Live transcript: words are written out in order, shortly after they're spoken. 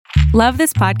Love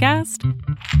this podcast?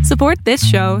 Support this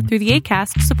show through the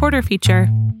Acast supporter feature.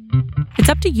 It's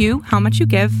up to you how much you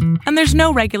give, and there's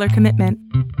no regular commitment.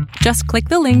 Just click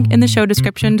the link in the show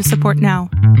description to support now.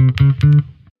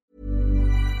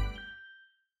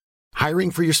 Hiring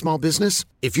for your small business?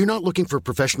 If you're not looking for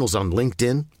professionals on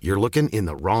LinkedIn, you're looking in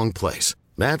the wrong place.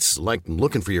 That's like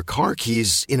looking for your car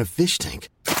keys in a fish tank.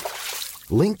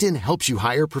 LinkedIn helps you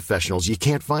hire professionals you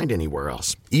can't find anywhere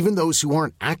else, even those who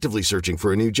aren't actively searching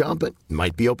for a new job but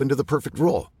might be open to the perfect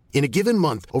role. In a given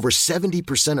month, over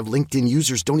 70% of LinkedIn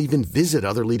users don't even visit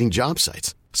other leading job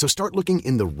sites. So start looking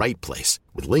in the right place.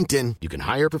 With LinkedIn, you can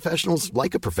hire professionals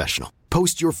like a professional.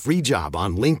 Post your free job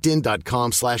on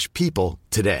linkedin.com/people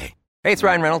today. Hey, it's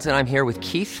Ryan Reynolds, and I'm here with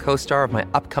Keith, co-star of my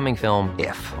upcoming film,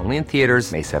 If, only in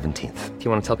theaters May 17th. Do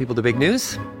you want to tell people the big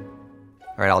news?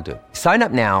 All right, I'll do it. Sign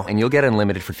up now and you'll get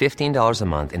unlimited for $15 a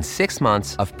month and 6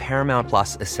 months of Paramount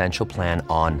Plus Essential Plan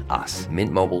on us.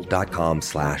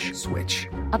 MintMobile.com/switch.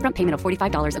 Upfront payment of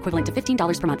 $45 equivalent to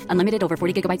 $15 per month. Unlimited over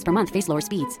 40 gigabytes per month. Face lower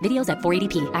speeds. Videos at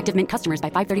 480p. Active Mint customers by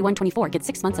 531.24 get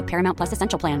 6 months of Paramount Plus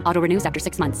Essential Plan. Auto renews after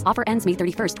 6 months. Offer ends May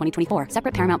 31st, 2024.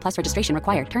 Separate Paramount Plus registration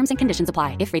required. Terms and conditions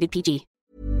apply if rated PG.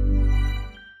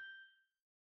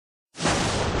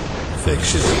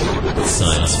 Fiction,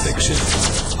 science fiction,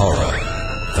 horror,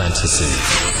 fantasy,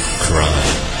 crime,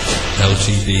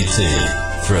 LGBT,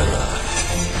 thriller.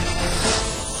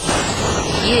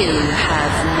 You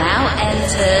have now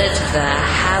entered the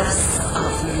House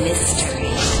of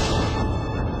Mystery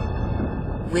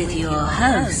with your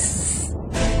hosts,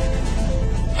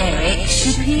 Eric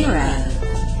Shapiro,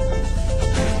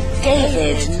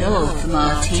 David North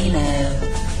Martino,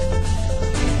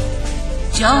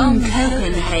 John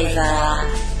Copenhaver,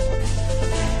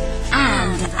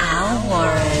 and Al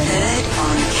Warren. Heard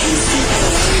on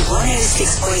KCAA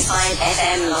 106.5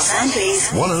 FM Los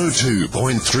Angeles,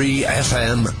 102.3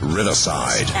 FM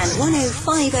Riverside, and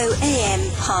 105.0 AM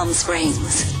Palm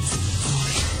Springs.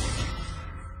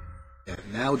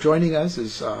 Now joining us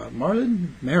is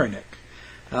Marlon Marinick.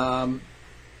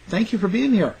 Thank you for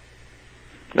being here.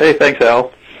 Hey, thanks,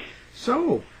 Al.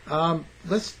 So,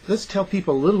 let's tell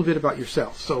people a little bit about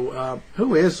yourself. So,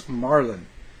 who is Marlon?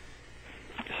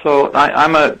 So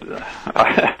I'm a.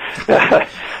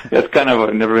 It's kind of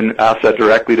I've never been asked that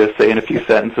directly to say in a few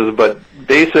sentences, but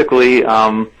basically,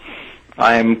 I'm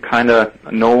kind of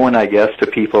known, I guess, to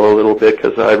people a little bit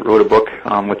because I wrote a book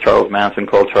with Charles Manson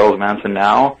called Charles Manson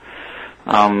Now.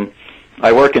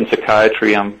 I work in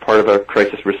psychiatry. I'm part of a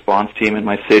crisis response team in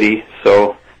my city,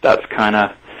 so that's kind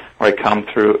of where I come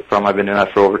through from. I've been doing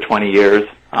that for over 20 years.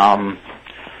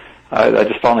 I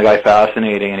just found the guy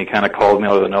fascinating, and he kind of called me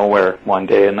out of nowhere one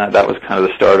day, and that was kind of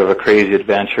the start of a crazy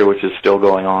adventure, which is still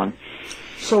going on.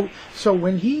 So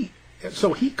when he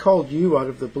called you out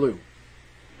of the blue.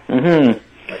 Mm-hmm.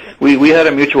 We had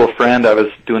a mutual friend I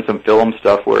was doing some film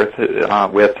stuff with. His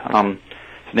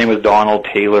name was Donald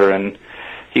Taylor, and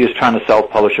he was trying to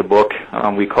self-publish a book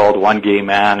we called One Gay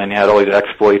Man, and he had all these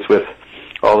exploits with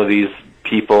all of these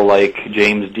people like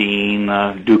James Dean,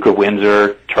 Duke of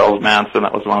Windsor, Charles Manson.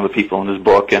 That was one of the people in his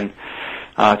book, and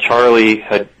Charlie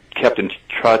had kept in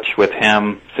touch with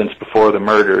him since before the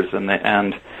murders. And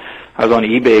I was on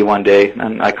eBay one day,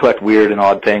 and I collect weird and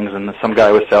odd things, and some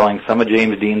guy was selling some of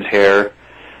James Dean's hair,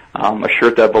 a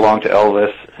shirt that belonged to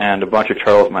Elvis, and a bunch of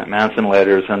Charles Manson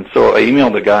letters. And so I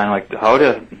emailed the guy, and like, how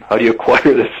do you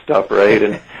acquire this stuff, right?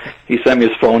 And he sent me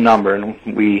his phone number, and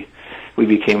we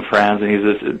became friends, and he's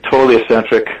this totally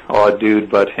eccentric, odd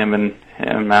dude, but him and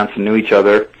Manson knew each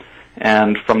other.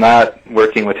 And from that,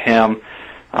 working with him,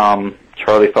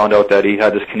 Charlie found out that he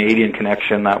had this Canadian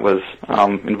connection that was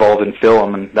involved in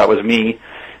film, and that was me.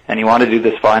 And he wanted to do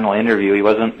this final interview.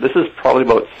 This is probably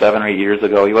about 7 or 8 years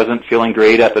ago. He wasn't feeling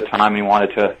great at the time. He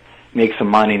wanted to make some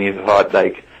money, and he thought,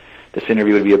 like, this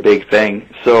interview would be a big thing.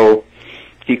 So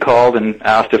he called and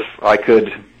asked if I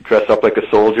could dress up like a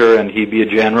soldier, and he'd be a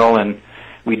general, and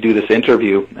we'd do this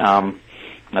interview. I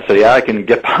said, yeah, I can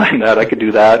get behind that. I could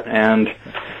do that. And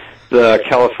the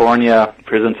California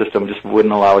prison system just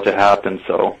wouldn't allow it to happen,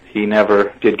 so he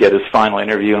never did get his final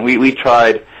interview. And we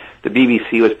tried. The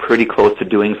BBC was pretty close to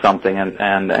doing something,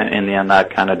 and in the end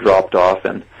that kind of dropped off,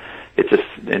 and it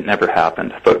never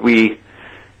happened. But we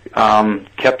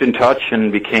kept in touch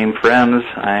and became friends,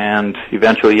 and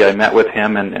eventually I met with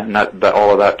him, and that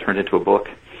all of that turned into a book.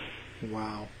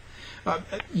 Wow. But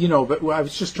I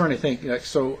was just trying to think, like,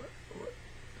 so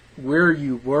where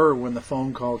you were when the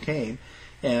phone call came,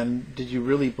 and did you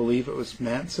really believe it was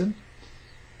Manson?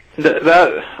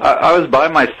 I was by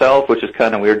myself, which is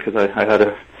kind of weird because I had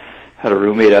a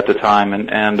roommate at the time,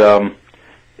 and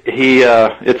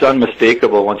it's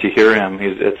unmistakable once you hear him.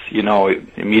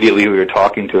 Immediately we were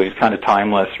talking to him. He's kind of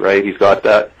timeless, right? He's got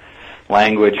that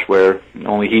language where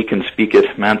only he can speak it,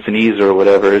 Manzanese or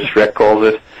whatever, as Shrek calls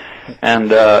it.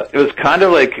 And it was kind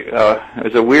of like, it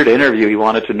was a weird interview. He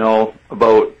wanted to know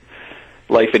about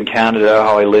life in Canada,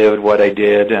 how I lived, what I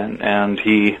did, and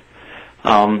he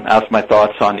asked my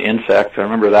thoughts on insects. I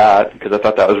remember that because I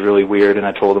thought that was really weird, and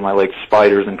I told him I liked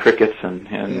spiders and crickets, and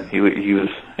he was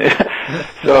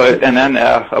so. And then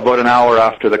about an hour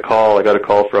after the call, I got a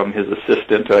call from his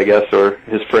assistant, I guess, or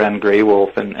his friend Grey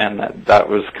Wolf, and that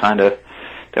was kind of.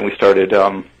 Then we started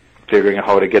figuring out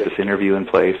how to get this interview in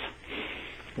place.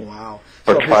 Wow!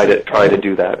 Or so try to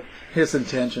do that. His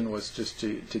intention was just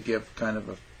to give kind of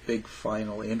a big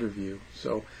final interview.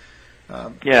 So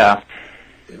yeah.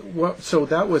 So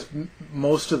that was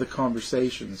most of the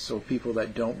conversations. So people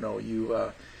that don't know, you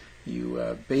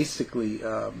basically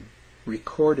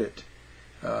recorded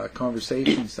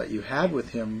conversations that you had with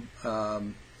him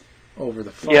over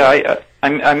the phone. Yeah,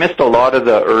 I missed a lot of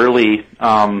the early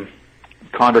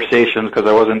conversations because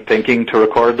I wasn't thinking to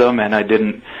record them, and I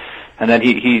didn't. And then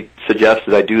he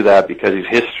suggested I do that because he's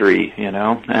history,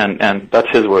 and that's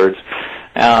his words.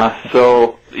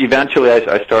 So eventually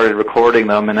I started recording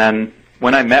them, and then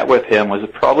when I met with him was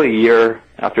probably a year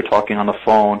after talking on the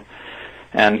phone,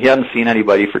 and he hadn't seen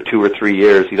anybody for 2 or 3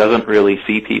 years. He doesn't really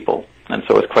see people, and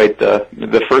so it's quite the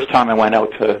first time I went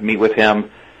out to meet with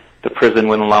him, the prison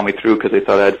wouldn't allow me through because they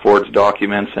thought I had forged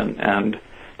documents, and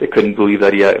they couldn't believe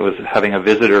that he was having a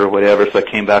visitor or whatever. So I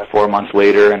came back 4 months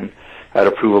later and had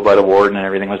approval by the warden, and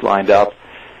everything was lined up.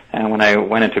 And when I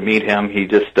went in to meet him, he's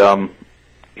just still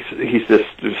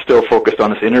focused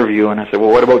on this interview. And I said, well,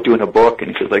 what about doing a book?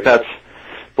 And he says, like, that's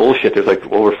bullshit. There's like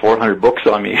over 400 books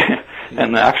on me.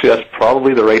 And actually that's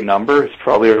probably the right number. It's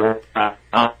probably around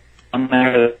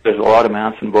there. There's a lot of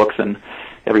Manson books, and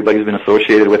everybody's been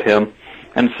associated with him.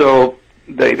 And so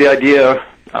the idea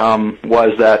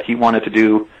was that he wanted to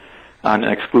do an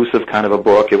exclusive kind of a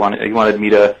book. He wanted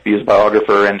me to be his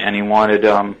biographer, and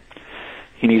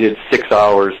he needed 6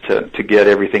 hours to get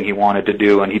everything he wanted to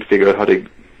do, and he'd figure out how to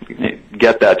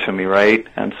get that to me, right?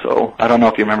 And so I don't know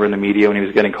if you remember in the media when he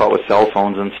was getting caught with cell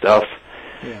phones and stuff.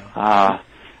 It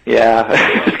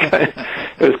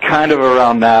was kind of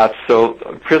around that. So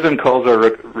prison calls are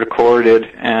recorded,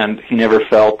 and he never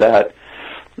felt that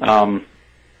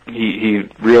he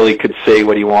really could say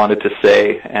what he wanted to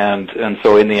say, and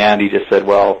so in the end he just said,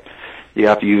 well, you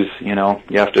have to use, you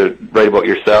have to write about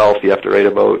yourself, you have to write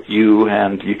about you,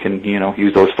 and you can,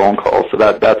 use those phone calls. So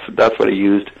that's what he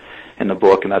used in the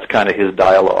book, and that's kind of his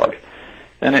dialogue.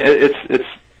 And it's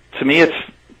to me, it's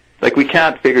like we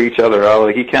can't figure each other out.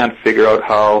 Like he can't figure out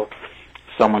how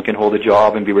someone can hold a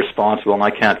job and be responsible, and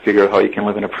I can't figure out how you can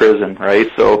live in a prison,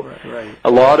 right? So right.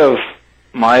 A lot of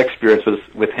my experience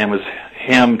with him was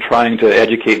him trying to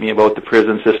educate me about the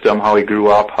prison system, how he grew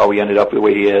up, how he ended up the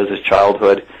way he is, his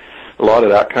childhood, a lot of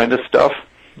that kind of stuff.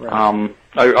 Right.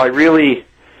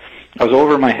 I was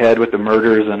over my head with the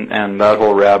murders and that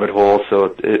whole rabbit hole,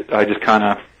 so I just kind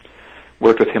of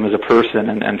worked with him as a person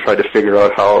and tried to figure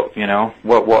out how,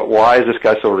 why is this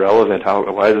guy so relevant?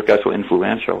 Why is this guy so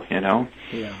influential,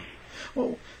 Yeah.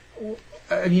 Well,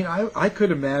 I mean, I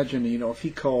could imagine, if he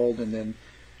called and then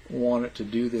wanted to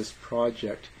do this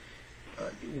project,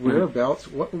 whereabouts,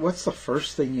 what's the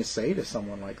first thing you say to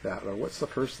someone like that, or what's the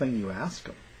first thing you ask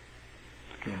him?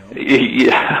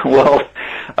 Yeah, well,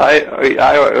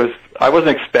 I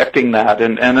wasn't expecting that,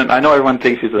 and I know everyone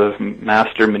thinks he's a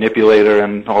master manipulator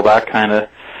and all that kind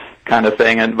of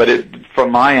thing, but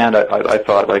from my end, I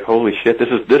thought, like, holy shit,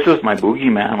 this is my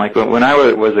boogeyman. Like when I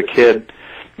was a kid,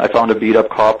 I found a beat up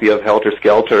copy of Helter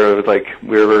Skelter. It was like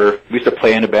we used to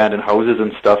play in abandoned houses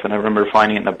and stuff, and I remember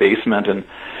finding it in the basement, and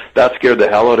that scared the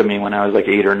hell out of me when I was like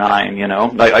 8 or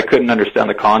 9. I couldn't understand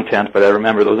the content, but I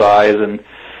remember those eyes. And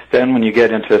then when you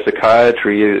get into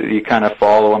psychiatry, you kind of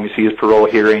follow him. You see his parole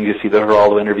hearings, you see the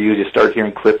Geraldo interviews, you start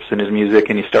hearing clips in his music,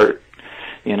 and you start,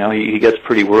 he gets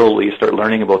pretty worldly. You start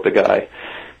learning about the guy.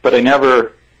 But I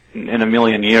never, in a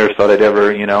million years, thought I'd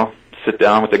ever, sit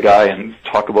down with the guy and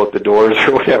talk about the Doors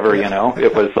or whatever.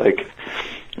 It was like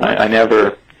I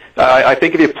never. I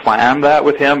think if you planned that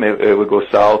with him, it would go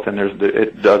south, and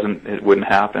it wouldn't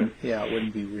happen. Yeah, it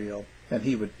wouldn't be real, and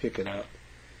he would pick it up.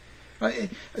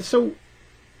 So,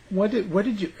 what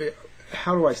did you?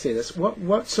 How do I say this?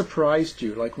 What surprised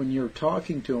you? Like when you're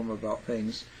talking to him about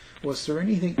things, was there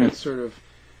anything that sort of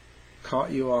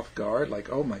caught you off guard? Like,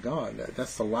 oh my God,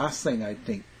 that's the last thing I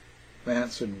think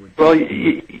Manson would do. Well,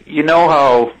 you know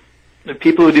how the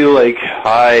people who do like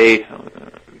high,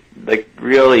 like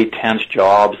really tense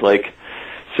jobs, like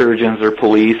surgeons or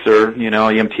police or,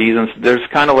 EMTs, and there's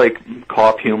kind of like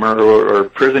cop humor or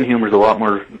prison humor is a lot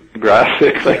more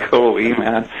graphic, like, holy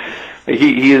man.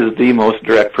 He is the most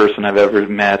direct person I've ever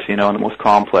met, and the most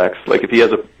complex. Like, if he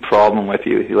has a problem with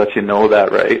you, he lets you know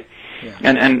that, right? Yeah.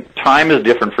 And time is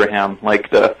different for him.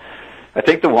 Like, I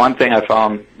think the one thing I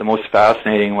found the most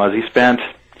fascinating was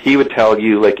he would tell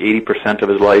you like 80% of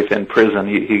his life in prison.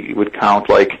 He would count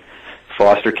like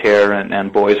foster care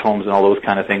and boys' homes and all those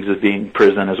kind of things as being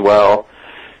prison as well.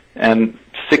 And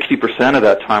 60% of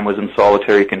that time was in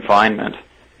solitary confinement,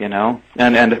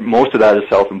 and most of that is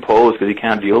self-imposed because he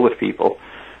can't deal with people.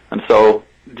 And so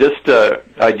just the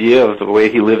idea of the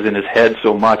way he lives in his head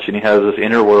so much, and he has this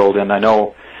inner world, and I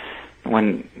know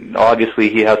when obviously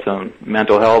he has some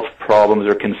mental health problems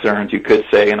or concerns, you could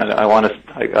say, and I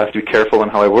have to be careful in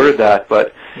how I word that,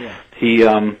 but yeah.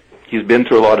 He's been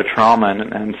through a lot of trauma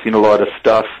and seen a lot of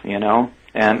stuff,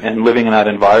 and living in that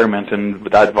environment and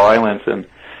with that violence and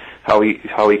how he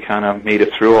kind of made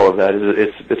it through all of that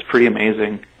it's pretty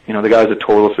amazing. The guy's a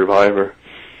total survivor.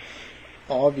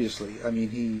 Obviously, I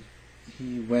mean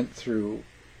he went through.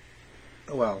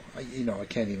 Well, I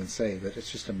can't even say, but it's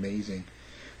just amazing.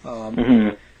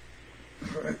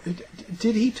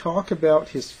 Did he talk about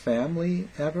his family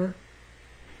ever?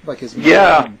 Like his mom?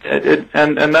 Yeah,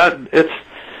 and that it's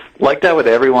like that with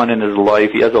everyone in his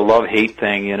life. He has a love-hate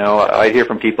thing, I hear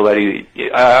from people that I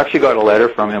actually got a letter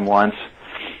from him once,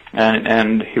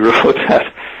 and he wrote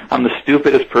that I'm the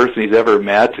stupidest person he's ever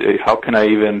met. How can I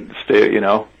even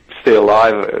stay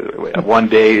alive one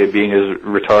day being as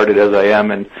retarded as I am?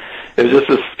 And it was just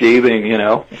a scathing,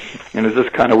 and it's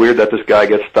just kind of weird that this guy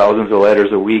gets thousands of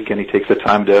letters a week and he takes the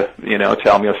time to,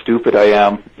 tell me how stupid I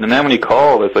am. And then when he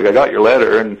called, it's like, I got your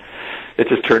letter, and it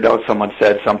just turned out someone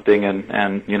said something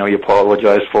and he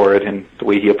apologized for it, and the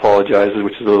way he apologizes,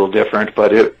 which is a little different,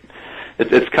 but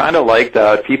it's kind of like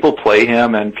that. People play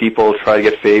him and people try to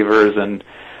get favors, and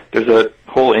there's a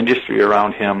whole industry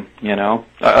around him,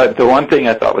 The one thing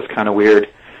I thought was kind of weird,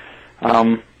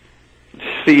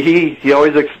 he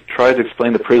always tries to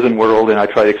explain the prison world, and I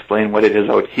try to explain what it is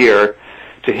out here.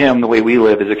 To him, the way we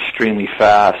live is extremely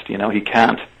fast.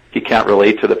 He can't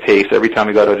relate to the pace. Every time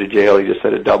he got out of jail, he just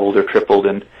said it doubled or tripled,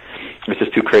 and it's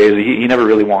just too crazy. He never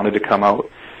really wanted to come out.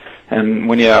 And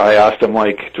when I asked him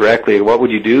like directly, what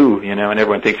would you do? And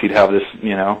everyone thinks he'd have this.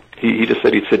 He just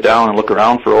said he'd sit down and look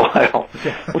around for a while,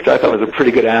 which I thought was a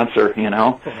pretty good answer.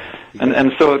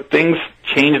 And so things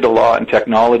changed a lot in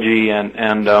technology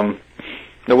and.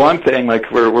 The one thing, like,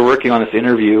 we're working on this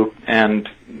interview, and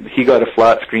he got a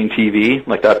flat screen TV,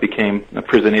 like that became a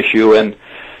prison issue, and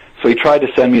so he tried to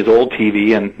send me his old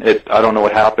TV, and I don't know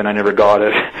what happened, I never got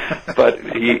it, but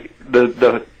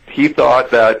he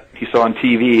thought that he saw on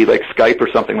TV, like Skype or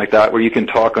something like that, where you can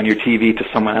talk on your TV to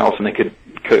someone else and they could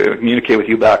communicate with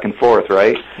you back and forth,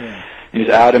 right? Yeah. And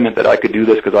he's adamant that I could do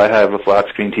this because I have a flat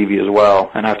screen TV as well,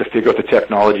 and I have to figure out the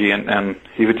technology, and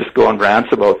he would just go on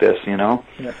rants about this,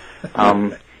 Yeah.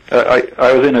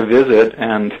 I was in a visit,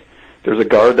 and there was a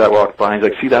guard that walked by, and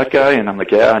he's like, see that guy? And I'm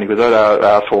like, yeah. And he goes, that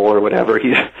asshole or whatever.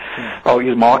 He's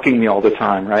mocking me all the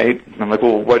time, right? And I'm like,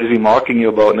 well, what is he mocking you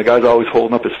about? And the guy's always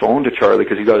holding up his phone to Charlie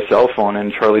because he's got a cell phone,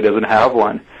 and Charlie doesn't have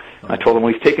one. And I told him,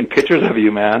 well, he's taking pictures of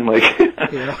you, man. Like,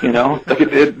 like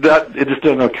it just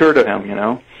doesn't occur to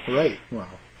him, Right. Wow.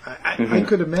 I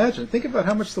could imagine. Think about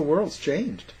how much the world's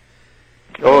changed.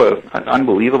 Oh,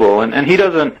 unbelievable. And he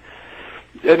doesn't.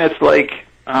 And it's like,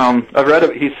 I've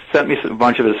read, he sent me a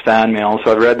bunch of his fan mail,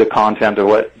 so I've read the content of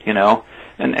what,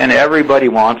 and everybody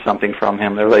wants something from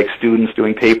him. They're like students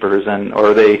doing papers,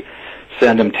 or they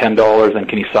send him $10 and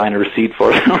can you sign a receipt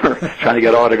for them, or trying to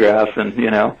get autographs, and,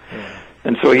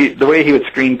 And so the way he would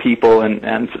screen people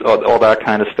and all that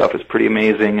kind of stuff is pretty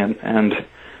amazing, and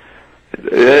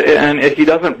if he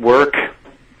doesn't work,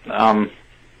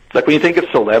 like when you think of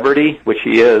celebrity, which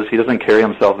he is, he doesn't carry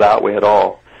himself that way at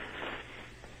all.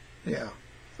 Yeah.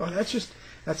 Oh,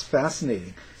 that's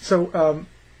fascinating. So,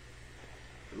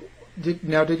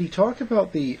 did he talk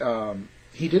about he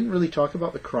didn't really talk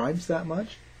about the crimes that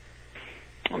much?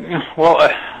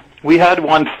 Well, we had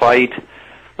one fight,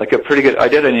 like I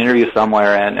did an interview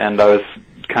somewhere, and I was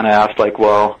kind of asked, like,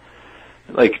 well,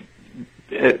 like,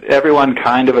 everyone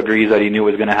kind of agrees that he knew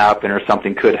it was going to happen or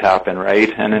something could happen,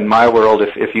 right? And in my world,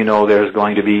 if there's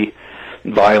going to be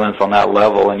violence on that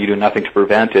level and you do nothing to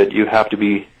prevent it, you have to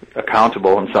be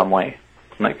accountable in some way.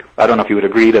 Like, I don't know if you would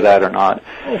agree to that or not.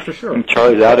 Oh, for sure. And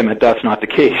Charlie's adamant that's not the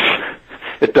case.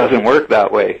 It doesn't work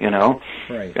that way,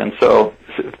 Right. And so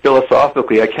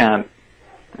philosophically, I can't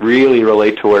really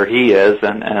relate to where he is,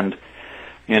 and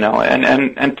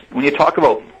when you talk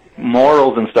about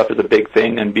morals and stuff is a big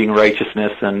thing, and being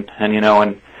righteousness, and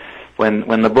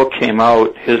when the book came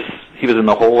out, he was in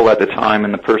the hole at the time,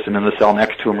 and the person in the cell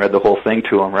next to him read the whole thing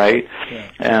to him, right? Yeah.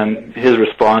 And his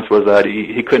response was that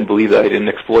he couldn't believe that I didn't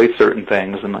exploit certain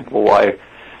things, and like, well,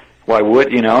 why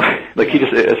would, you know? Like, he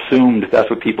just assumed that's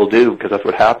what people do, because that's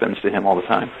what happens to him all the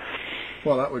time.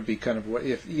 Well, that would be kind of what,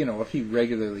 if he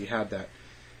regularly had that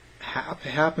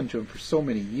happen to him for so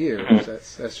many years,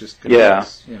 that's just,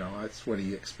 that's what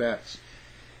he expects.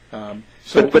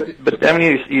 But then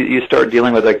you start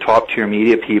dealing with like top tier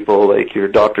media people, like your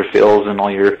Dr. Phil's and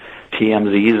all your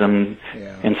TMZs and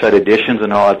Inside Editions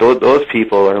and all that. Those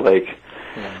people are like,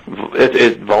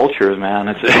 it's vultures,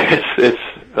 man. It's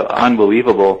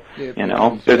unbelievable.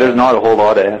 There's not a whole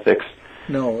lot of ethics.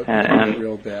 No, it's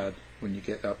real bad when you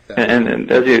get up that. And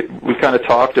as we kind of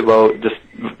talked about just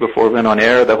before we went on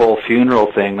air, the whole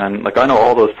funeral thing. And like, I know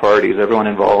all those parties, everyone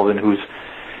involved, and who's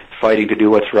fighting to do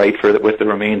what's right with the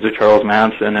remains of Charles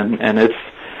Manson, and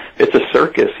it's a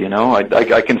circus,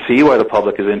 I can see why the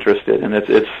public is interested, and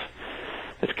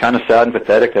it's kind of sad and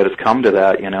pathetic that it's come to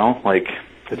that, like,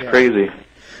 it's crazy.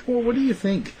 Well, what do you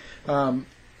think,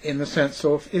 in the sense,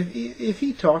 so if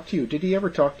he talked to you, did he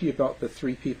ever talk to you about the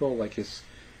three people, like his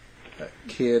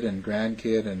kid and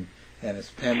grandkid and his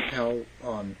pen pal,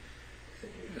 on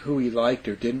who he liked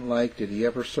or didn't like? Did he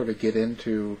ever sort of get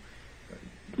into...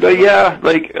 Yeah,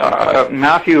 like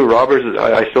Matthew Roberts,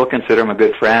 I still consider him a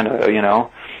good friend.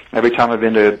 Every time I've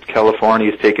been to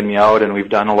California, he's taken me out, and we've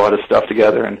done a lot of stuff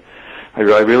together. And I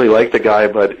really like the guy,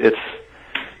 but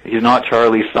he's not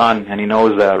Charlie's son, and he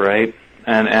knows that, right?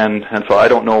 And so I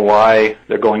don't know why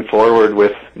they're going forward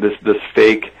with this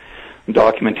fake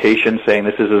documentation saying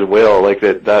this is his will, like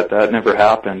that never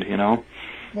happened,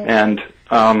 And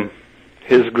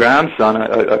his grandson,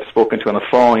 I've spoken to on the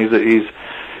phone.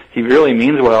 He really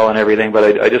means well and everything,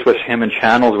 but I just wish him and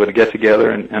Channels would get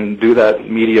together and do that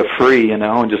media free, and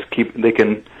just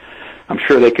I'm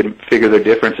sure they can figure their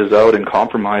differences out and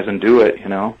compromise and do it,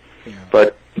 Yeah.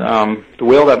 But the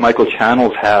will that Michael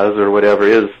Channels has or whatever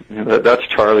is, that's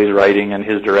Charlie's writing and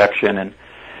his direction, and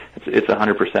it's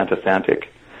 100% authentic,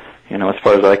 as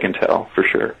far as I can tell, for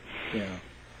sure. Yeah.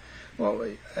 Well,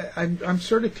 I'm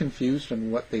sort of confused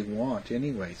on what they want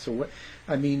anyway. So what?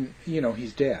 I mean,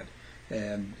 he's dead.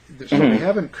 And so they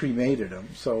haven't cremated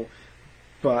him. So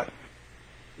what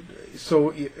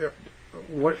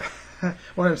what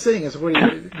I'm saying is,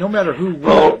 no matter who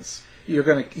wins,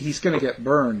 he's gonna get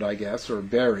burned, I guess, or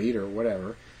buried, or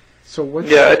whatever. So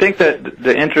I think that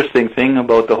the interesting thing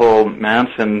about the whole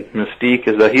Manson mystique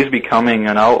is that he's becoming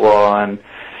an outlaw and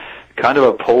kind of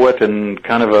a poet and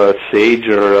kind of a sage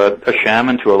or a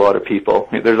shaman to a lot of people.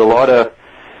 There's a lot of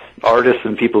artists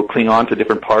and people cling on to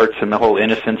different parts, and the whole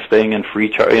innocence thing and free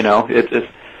charge,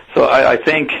 so I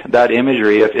think that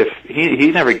imagery, if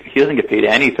he doesn't get paid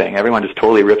anything, everyone just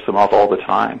totally rips him off all the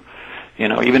time,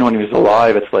 even when he was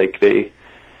alive, it's like they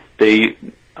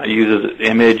use his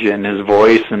image and his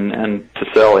voice and to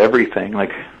sell everything,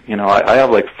 like, I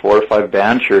have like 4 or 5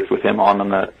 band shirts with him on them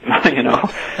that,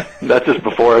 that's just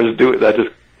before I was doing that,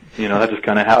 that just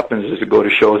kind of happens just to go to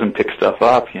shows and pick stuff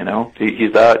up,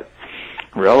 he's that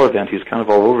relevant. He's kind of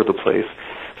all over the place.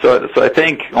 So I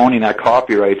think owning that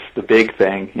copyright's the big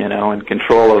thing, and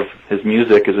control of his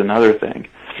music is another thing.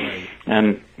 Right.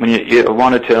 And when you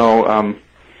want to know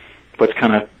what's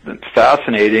kind of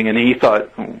fascinating, and he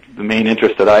thought the main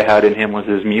interest that I had in him was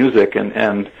his music,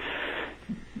 and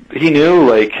he knew,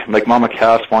 like Mama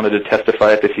Cass wanted to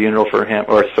testify at the funeral for him,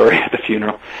 or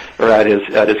at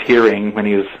his hearing when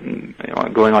he was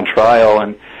going on trial,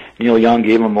 and Neil Young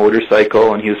gave him a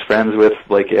motorcycle, and he was friends with,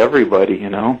 like, everybody,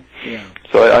 Yeah.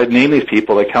 So I'd name these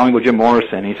people, like Howling with Jim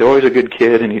Morrison. He's always a good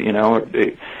kid, and,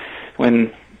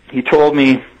 when he told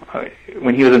me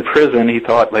when he was in prison, he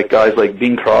thought, like, guys like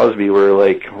Bing Crosby were,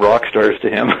 like, rock stars to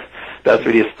him. That's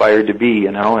what he aspired to be,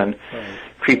 and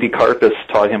Creepy Carpus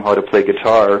taught him how to play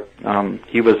guitar.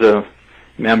 He was a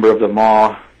member of the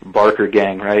Ma Barker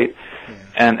gang, right?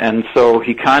 And so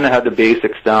he kind of had the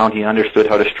basics down. He understood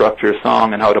how to structure a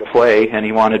song and how to play, and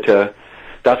he wanted to,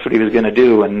 that's what he was going to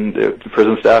do. And the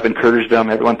prison staff encouraged him.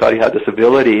 Everyone thought he had this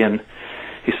ability. And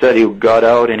he said he got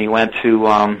out and he went to,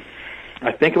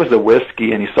 I think it was the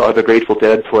Whiskey, and he saw the Grateful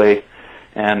Dead play.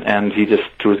 And he just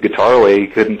threw his guitar away. He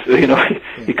couldn't,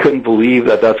 he couldn't believe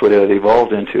that that's what it had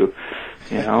evolved into,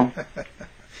 Yeah.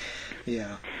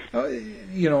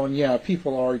 And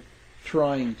people are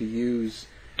trying to use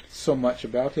so much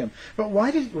about him, but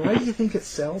why do you think it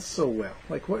sells so well?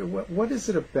 Like, what is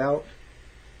it about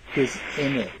his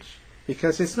image?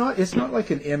 Because it's not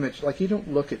like an image, like, you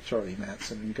don't look at Charlie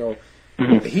Manson and go,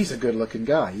 he's a good looking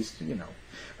guy,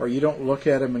 or you don't look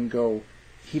at him and go,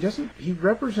 he doesn't. He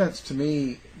represents to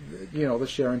me, the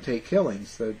Sharon Tate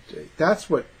killings. That's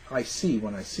what I see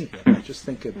when I see him. I just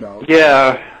think about.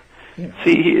 Yeah.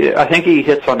 See, I think he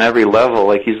hits on every level.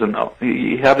 Like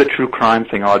you have the true crime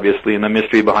thing, obviously, and the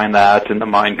mystery behind that, and the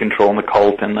mind control, and the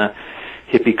cult, and the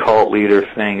hippie cult leader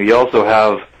thing. You also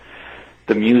have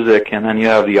the music, and then you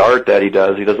have the art that he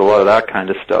does. He does a lot of that kind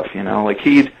of stuff. Like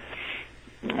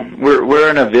we're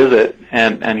in a visit,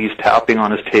 and he's tapping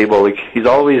on his table. Like he's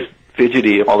always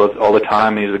fidgety all the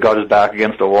time. He's got his back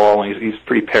against the wall, and he's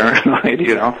pretty paranoid,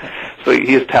 So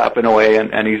he's tapping away,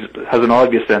 and he has an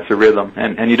obvious sense of rhythm.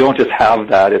 And you don't just have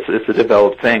that; it's a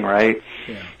developed thing, right?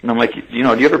 Yeah. And I'm like, do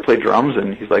you ever play drums?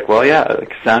 And he's like, well, yeah,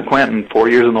 like San Quentin, 4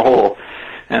 years in the hole,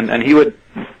 and he would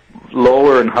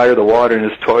lower and higher the water in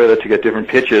his toilet to get different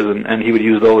pitches, and he would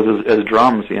use those as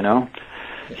drums.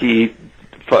 He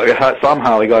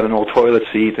somehow he got an old toilet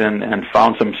seat and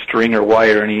found some string or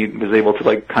wire, and he was able to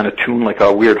like kind of tune like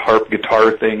a weird harp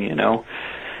guitar thing,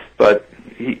 But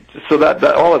so that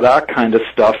all of that kind of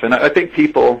stuff, and I think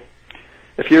people,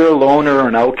 if you're a loner or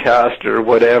an outcast or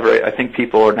whatever, I think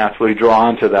people are naturally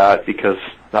drawn to that because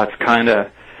that's kind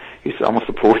of, he's almost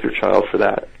a poster child for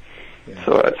that. Yeah.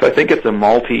 So I think it's a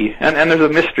and there's a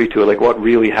mystery to it, like what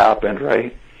really happened,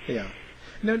 right? Yeah.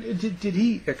 Now, did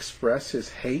he express his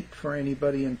hate for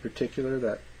anybody in particular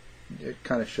that it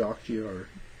kind of shocked you, or?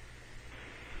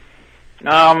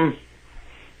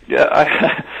 Yeah,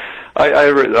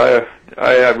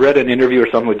 I read an interview or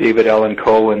something with David Allan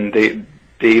Coe, and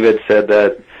David said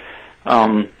that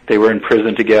they were in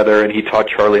prison together, and he taught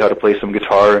Charlie how to play some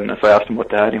guitar. And so I asked him about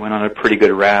that, and he went on a pretty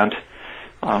good rant.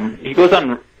 He goes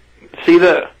on. See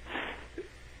the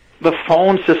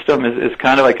phone system is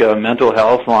kind of like a mental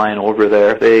health line over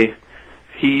there.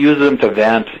 He uses them to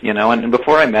vent, and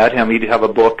before I met him, he'd have a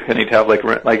book and he'd have like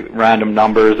random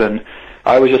numbers, and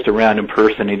I was just a random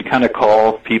person. He'd kind of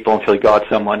call people until he got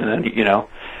someone, and then,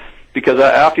 because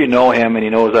after you know him and he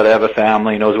knows that I have a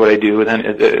family, he knows what I do, then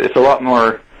it's a lot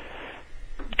more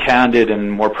candid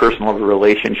and more personal of a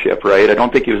relationship, right? I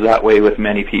don't think he was that way with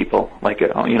many people. Like, I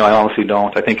honestly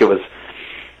don't. I think it was,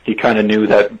 he kind of knew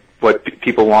that what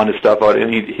people wanted stuff out,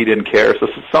 and he didn't care. So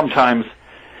sometimes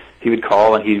he would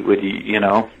call and he would,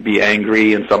 be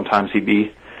angry, and sometimes he'd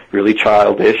be really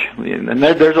childish. And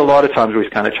there's a lot of times where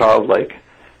he's kind of childlike,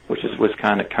 which was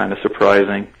kind of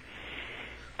surprising.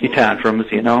 He tantrums,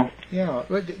 Yeah.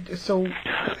 So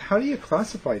how do you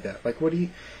classify that? Like, what do you?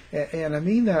 And I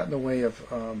mean that in the way of.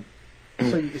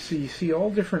 So you see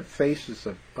all different faces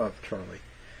of Charlie.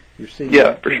 You're seeing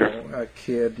for sure. A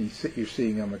kid. You're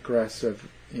seeing him aggressive,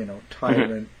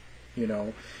 tyrant, and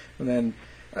then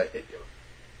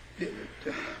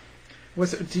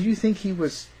did you think he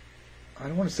was? I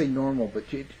don't want to say normal, but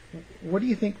what do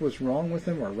you think was wrong with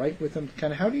him or right with him?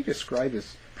 Kind of, how do you describe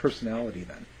his personality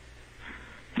then?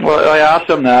 Well, I asked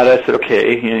him that. I said,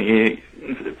 okay,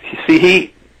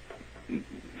 he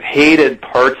hated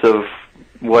parts of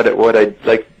what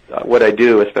I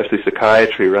do, especially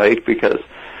psychiatry, right? Because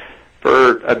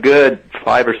for a good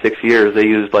 5 or 6 years, they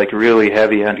used like really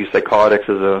heavy antipsychotics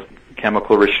as a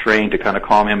chemical restraint to kind of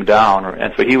calm him down,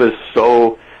 and so he was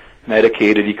so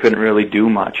medicated he couldn't really do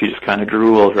much. He just kind of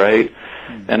drooled, right?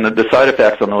 And the side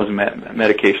effects on those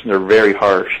medications are very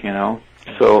harsh,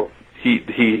 So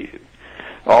he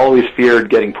always feared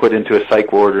getting put into a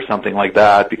psych ward or something like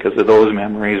that because of those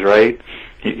memories, right?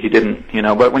 He didn't,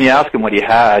 But when you ask him what he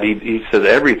had, he says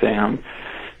everything. I'm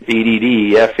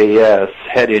ADD, FAS,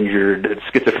 head injured,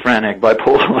 schizophrenic,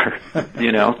 bipolar,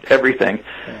 everything.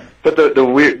 But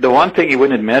the one thing he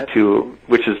wouldn't admit to,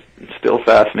 which is still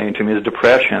fascinating to me, is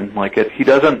depression. Like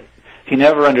he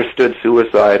never understood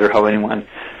suicide or how anyone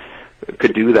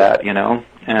could do that,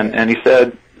 And he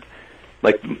said,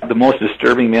 like, the most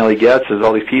disturbing mail he gets is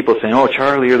all these people saying, "Oh,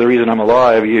 Charlie, you're the reason I'm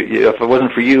alive. If it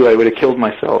wasn't for you, I would have killed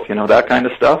myself." That kind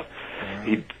of stuff.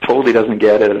 He totally doesn't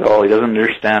get it at all. He doesn't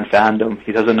understand fandom.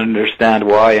 He doesn't understand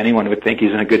why anyone would think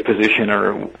he's in a good position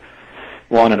or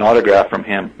want an autograph from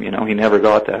him. He never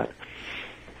got that.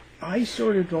 I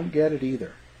sort of don't get it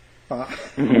either.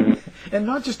 And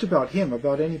not just about him,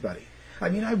 about anybody. I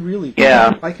mean, I really do.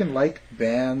 Yeah. I can like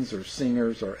bands or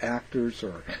singers or actors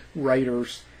or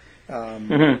writers,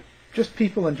 just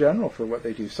people in general for what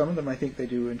they do. Some of them I think they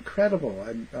do incredible.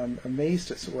 I'm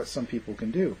amazed at what some people can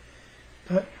do.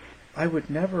 But I would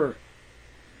never,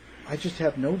 I just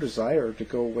have no desire to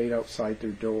go wait outside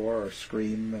their door or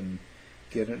scream and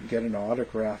get an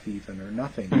autograph even or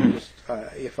nothing. Just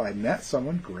if I met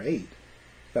someone, great.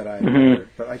 But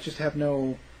I just have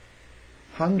no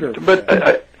hunger.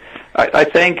 But I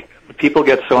think people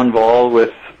get so involved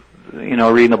with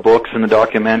reading the books and the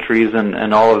documentaries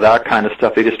and all of that kind of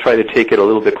stuff. They just try to take it a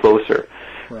little bit closer.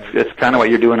 Right. It's kind of what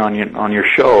you're doing on your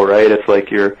show, right? It's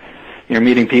like you're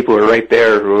meeting people who are right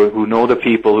there, who know the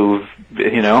people who've,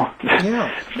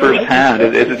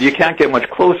 firsthand. You can't get much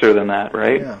closer than that,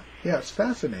 right? Yeah, it's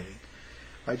fascinating.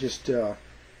 I just,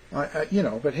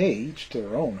 but hey, each to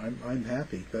their own. I'm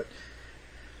happy, but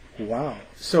wow.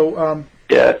 So,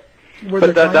 yeah.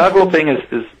 But that whole thing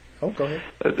is. Oh, go ahead.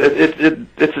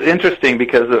 It's interesting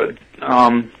because,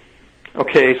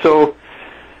 okay, so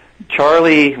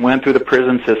Charlie went through the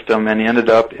prison system and he ended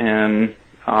up in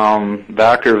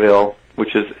Vacaville,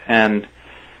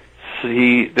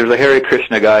 there's a Hare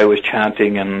Krishna guy who was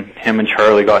chanting, and him and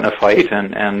Charlie got in a fight,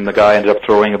 and the guy ended up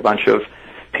throwing a bunch of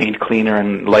paint cleaner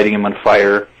and lighting him on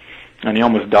fire, and he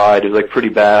almost died. It was like pretty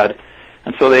bad.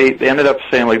 And so they ended up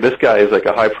saying, like, this guy is like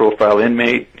a high-profile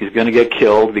inmate. He's going to get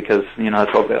killed because,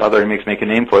 that's how the other inmates make a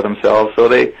name for themselves. So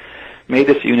they made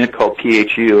this unit called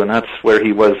PHU, and that's where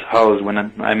he was housed when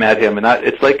I met him. And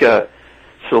it's like a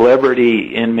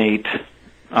celebrity inmate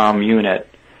unit.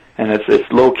 And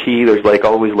it's low-key. There's, like,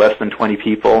 always less than 20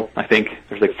 people. I think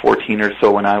there's, like, 14 or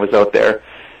so when I was out there.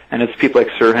 And it's people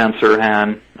like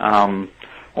Sirhan,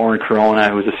 Oren Corona,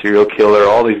 who's a serial killer,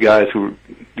 all these guys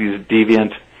these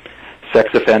deviant sex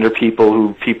offender people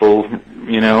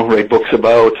write books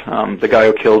about. The guy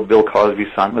who killed Bill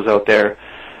Cosby's son was out there.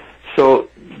 So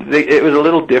it was a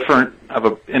little different of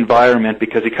an environment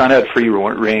because he kind of had free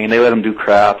reign. They let him do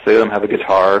crafts. They let him have a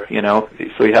guitar, So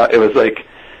it was like,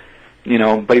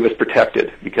 but he was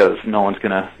protected because no one's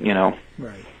going to,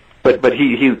 Right. But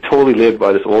he totally lived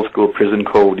by this old school prison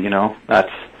code,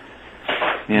 That's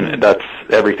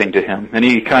everything to him. And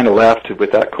he kind of left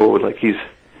with that code. Like he'll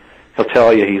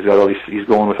tell you he's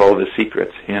going with all of his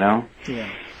secrets, Yeah.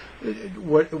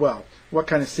 What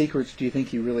kind of secrets do you think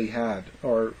he really had,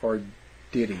 or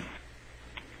did he?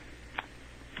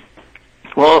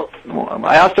 Well,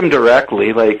 I asked him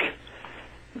directly, like,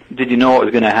 did you know what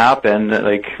was going to happen?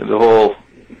 Like, the whole,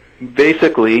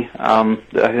 basically, I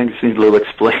think this needs a little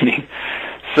explaining.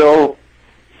 So,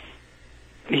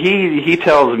 he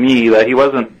tells me that he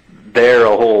wasn't there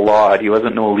a whole lot. He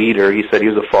wasn't no leader. He said he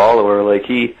was a follower. Like,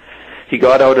 he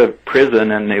got out of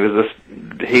prison, and it was this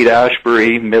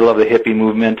Haight-Ashbury, middle of the hippie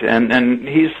movement, and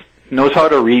knows how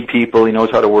to read people. He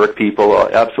knows how to work people.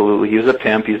 Absolutely. He was a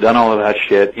pimp. He's done all of that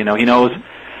shit. He knows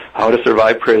how to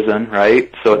survive prison,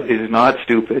 right? So he's not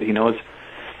stupid. He knows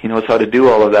how to do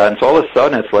all of that. And so all of a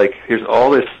sudden it's like, here's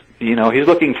all this, he's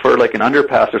looking for like an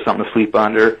underpass or something to sleep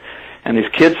under. And these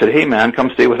kids said, hey man, come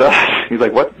stay with us. He's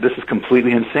like, what? This is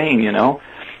completely insane,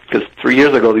 Because 3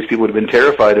 years ago these people would have been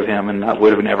terrified of him and that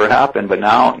would have never happened. But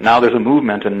now there's a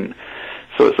movement, and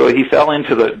so he fell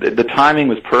into the timing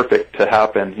was perfect to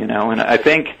happen, And I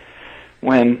think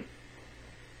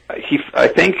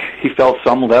he felt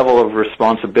some level of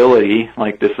responsibility,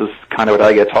 like this is kind of what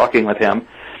I get talking with him.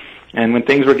 And when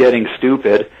things were getting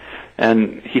stupid,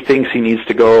 and he thinks he needs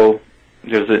to go,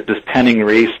 there's this pending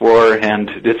race war, and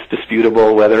it's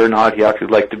disputable whether or not he actually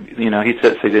liked he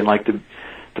says he didn't like the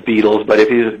Beatles, but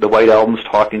if the White Album's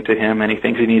talking to him and he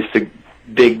thinks he needs to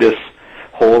dig this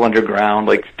hole underground,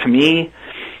 like, to me,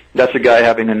 that's a guy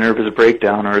having a nervous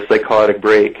breakdown or a psychotic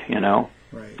break,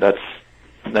 Right. That's,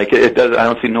 like, it does. I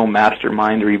don't see no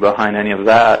mastermindery behind any of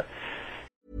that.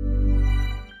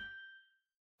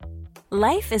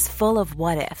 Life is full of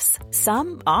what-ifs.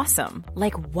 Some awesome,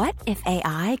 like what if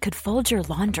AI could fold your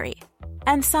laundry?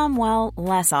 And some, well,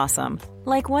 less awesome,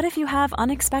 like what if you have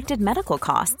unexpected medical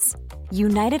costs?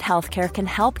 United Healthcare can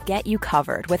help get you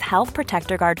covered with Health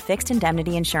Protector Guard fixed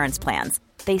indemnity insurance plans.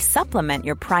 They supplement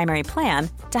your primary plan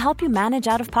to help you manage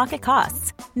out-of-pocket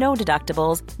costs. No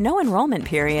deductibles, no enrollment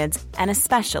periods, and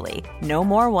especially no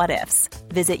more what-ifs.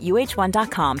 Visit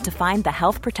uh1.com to find the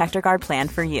Health Protector Guard plan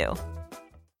for you.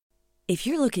 If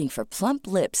you're looking for plump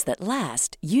lips that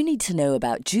last, you need to know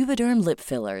about Juvederm lip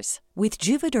fillers. With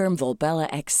Juvederm Volbella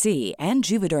XC and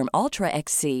Juvederm Ultra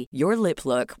XC, your lip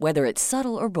look, whether it's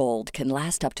subtle or bold, can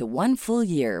last up to 1 full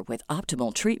year with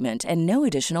optimal treatment and no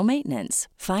additional maintenance.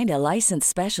 Find a licensed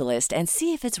specialist and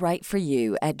see if it's right for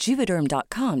you at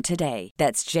Juvederm.com today.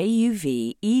 That's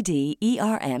JUVEDERM.com.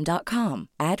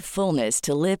 Add fullness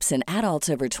to lips in adults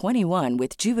over 21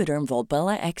 with Juvederm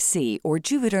Volbella XC or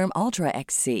Juvederm Ultra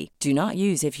XC. Do not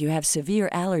use if you have severe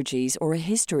allergies or a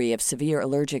history of severe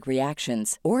allergic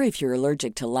reactions, or if you're you're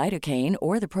allergic to lidocaine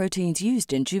or the proteins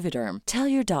used in Juvederm. Tell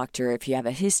your doctor if you have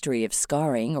a history of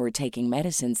scarring or taking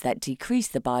medicines that decrease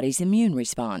the body's immune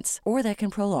response or that can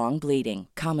prolong bleeding.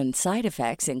 Common side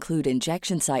effects include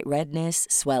injection site redness,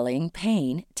 swelling,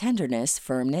 pain, tenderness,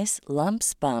 firmness,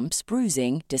 lumps, bumps,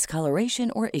 bruising,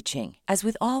 discoloration, or itching. As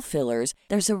with all fillers,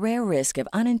 there's a rare risk of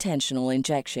unintentional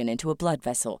injection into a blood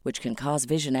vessel, which can cause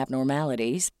vision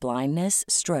abnormalities, blindness,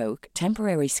 stroke,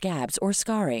 temporary scabs, or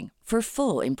scarring. For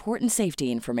full, important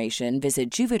safety information, visit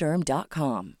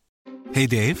Juvederm.com. Hey,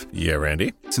 Dave. Yeah,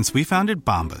 Randy. Since we founded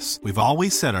Bombas, we've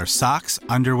always said our socks,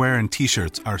 underwear, and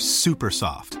T-shirts are super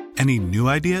soft. Any new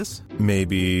ideas?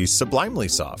 Maybe sublimely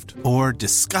soft. Or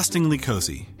disgustingly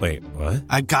cozy. Wait, what?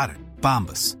 I got it.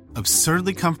 Bombas.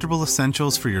 Absurdly comfortable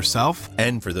essentials for yourself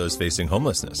and for those facing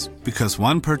homelessness. Because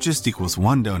one purchased equals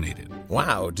one donated.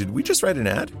 Wow, did we just write an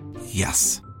ad?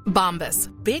 Yes. Bombas.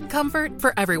 Big comfort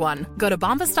for everyone. Go to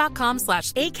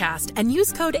bombas.com/ACAST and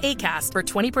use code ACAST for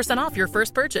 20% off your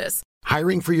first purchase.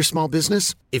 Hiring for your small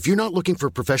business? If you're not looking for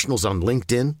professionals on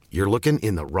LinkedIn, you're looking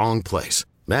in the wrong place.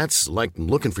 That's like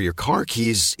looking for your car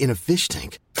keys in a fish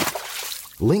tank.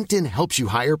 LinkedIn helps you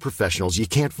hire professionals you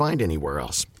can't find anywhere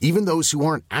else, even those who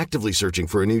aren't actively searching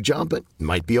for a new job but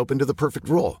might be open to the perfect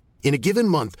role. In a given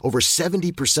month, over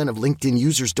 70% of LinkedIn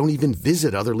users don't even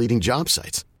visit other leading job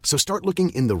sites. So start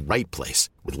looking in the right place.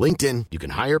 With LinkedIn, you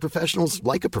can hire professionals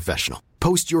like a professional.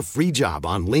 Post your free job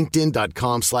on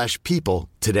linkedin.com/people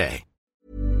today.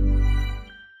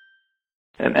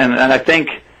 And I think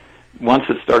once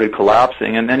it started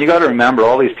collapsing, and you got to remember,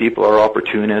 all these people are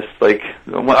opportunists. Like,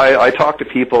 I talked to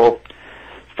people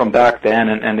from back then,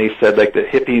 and they said, like, the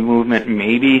hippie movement,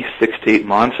 maybe 6 to 8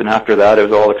 months, and after that it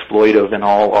was all exploitive and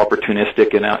all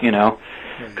opportunistic, and, you know,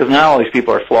 because now all these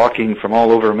people are flocking from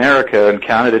all over America and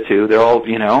Canada too. They're all,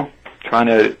 you know, trying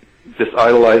to this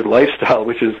idolized lifestyle,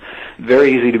 which is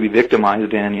very easy to be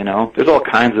victimized in, you know. There's all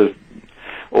kinds of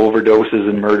overdoses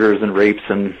and murders and rapes,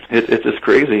 and it's just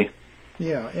crazy.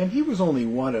 Yeah, and he was only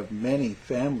one of many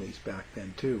families back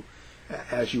then too,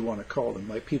 as you want to call them,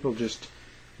 like people just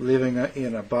living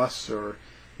in a bus or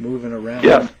moving around.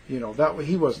 Yeah. You know,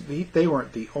 they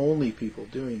weren't the only people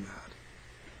doing that.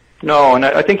 No, and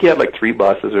I think he had like 3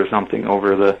 buses or something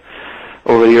over the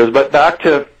years. But back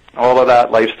to all of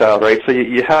that lifestyle, right? So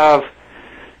you have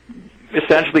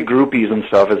essentially groupies and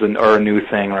stuff are a new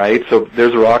thing, right? So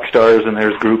there's rock stars and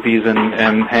there's groupies and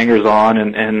hangers-on,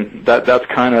 and that's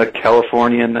kind of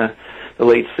California in the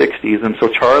late 60s. And so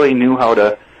Charlie knew how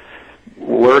to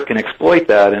work and exploit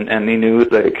that, and he knew,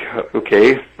 like,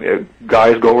 okay,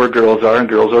 guys go where girls are, and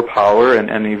girls are power,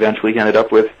 and eventually he ended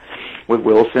up with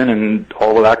Wilson, and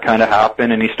all of that kind of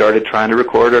happened, and he started trying to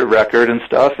record a record and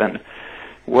stuff. And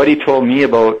what he told me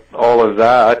about all of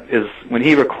that is when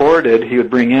he recorded, he would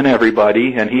bring in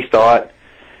everybody, and he thought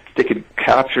they could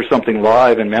capture something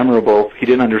live and memorable. He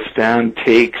didn't understand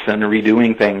takes and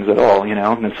redoing things at all, you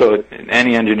know. And so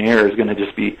any engineer is going to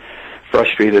just be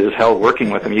frustrated as hell working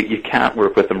with him. You can't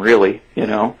work with them, really, you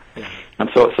know. And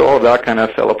so all of that kind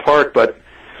of fell apart. But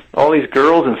all these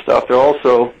girls and stuff, they're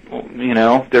also, you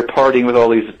know, they're partying with all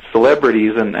these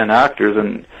celebrities and actors,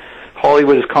 and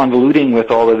Hollywood is convoluting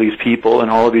with all of these people, and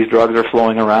all of these drugs are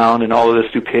flowing around, and all of this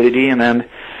stupidity. And then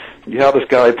you have this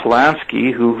guy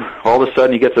Polanski, who all of a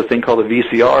sudden he gets a thing called a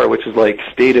VCR, which is like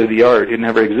state of the art. It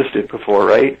never existed before,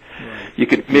 right? You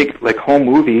could make like home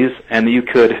movies, and you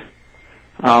could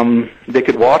they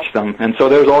could watch them. And so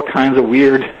there's all kinds of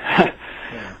weird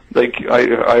like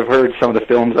I've heard some of the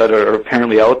films that are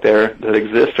apparently out there that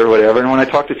exist or whatever. And when I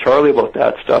talked to Charlie about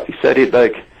that stuff, he said he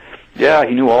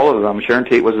knew all of them. Sharon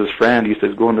Tate was his friend. He used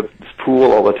to go in the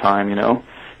pool all the time, you know.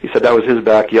 He said that was his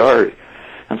backyard.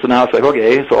 And so now it's like,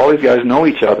 okay, so all these guys know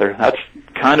each other. That's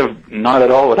kind of not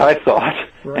at all what I thought.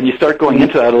 Right. And you start going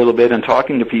into that a little bit and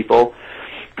talking to people,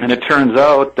 and it turns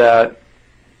out that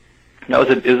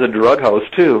is a drug house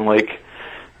too. Like,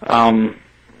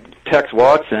 Tex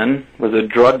Watson was a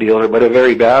drug dealer, but a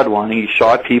very bad one. He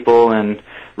shot people and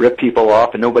ripped people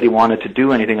off, and nobody wanted to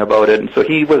do anything about it. And so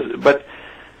but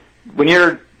when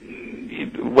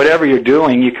whatever you're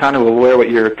doing, you kind of aware what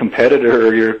your competitor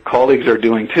or your colleagues are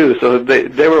doing too. So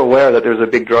they were aware that there's a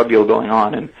big drug deal going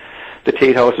on, and the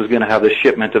Tate House was going to have this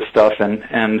shipment of stuff.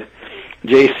 And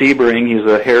Jay Sebring, he's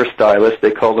a hairstylist.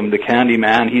 They called him the Candy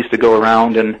Man. He used to go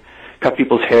around and cut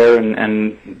people's hair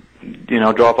and you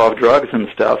know, drop off drugs and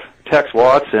stuff. Tex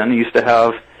Watson used to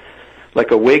have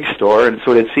like a wig store, and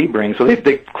so did Sebring. So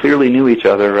they clearly knew each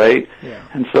other, right? Yeah.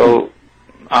 And so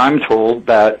I'm told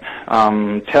that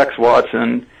Tex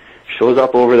Watson shows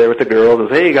up over there with the girls,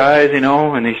 says, hey guys, you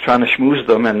know, and he's trying to schmooze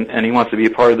them, and he wants to be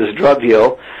a part of this drug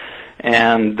deal.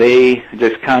 and they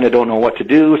just kind of don't know what to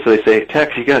do. So they say,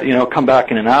 Tex, you got, come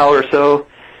back in an hour or so.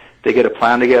 They get a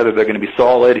plan together. They're going to be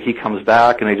solid. He comes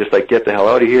back, and they just get the hell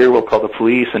out of here. We'll call the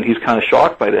police. And he's kind of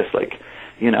shocked by this,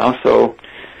 So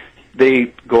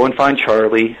they go and find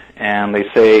Charlie, and they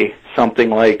say something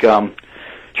like,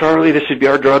 Charlie, this should be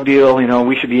our drug deal.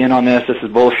 We should be in on this. This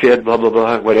is bullshit. Blah blah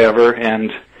blah. Whatever.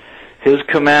 And his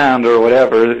command or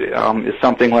whatever is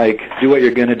something like, do what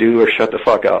you're going to do or shut the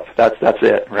fuck up. That's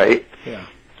it, right? Yeah.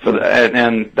 So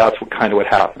and that's what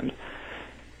happened.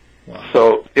 Wow.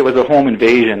 So it was a home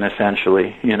invasion,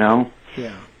 essentially, Yeah.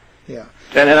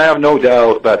 And I have no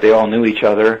doubt that they all knew each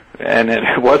other, and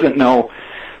it wasn't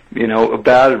a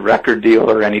bad record deal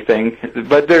or anything.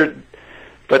 But there's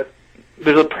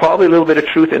probably a little bit of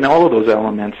truth in all of those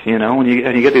elements, when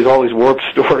you get all these warped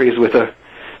stories with a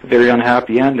very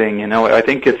unhappy ending. I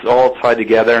think it's all tied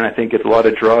together, and I think it's a lot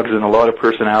of drugs and a lot of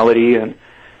personality, and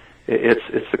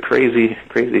it's a crazy,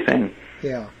 crazy thing.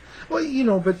 Yeah.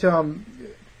 Well, but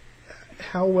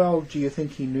how well do you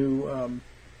think he knew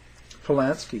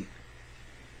Polanski?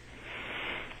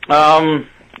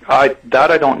 I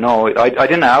don't know. I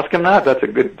didn't ask him that.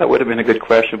 That would have been a good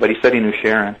question, but he said he knew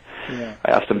Sharon. Yeah.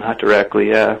 I asked him that directly.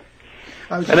 Yeah.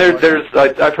 And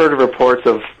I've heard of reports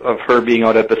of her being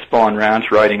out at the Spawn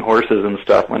Ranch riding horses and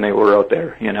stuff when they were out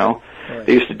there. Right.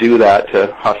 They used to do that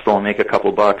to hustle and make a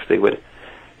couple bucks. They would,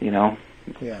 Yeah.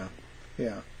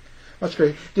 That's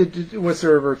great. Was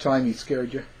there ever a time he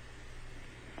scared you?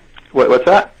 What's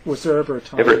that? Was there ever a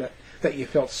time that you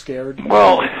felt scared?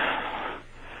 Well,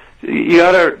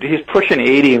 he's pushing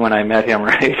 80 when I met him,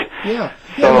 right? Yeah.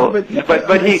 So, but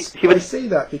he would say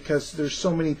that because there's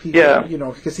so many people,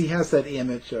 because he has that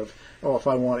image of, if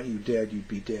I wanted you dead, you'd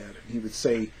be dead. And he would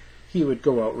say, he would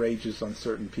go outrageous on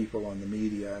certain people on the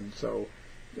media, and so.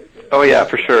 Oh yeah,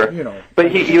 for sure.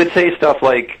 But he would say stuff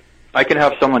like, I can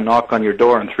have someone knock on your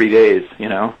door in 3 days,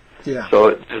 Yeah. So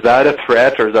is that a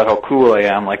threat, or is that how cool I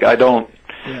am? I don't,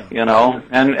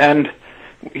 and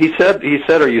he said,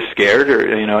 are you scared, or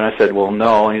and I said, well,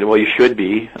 no. And he said, well, you should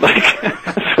be.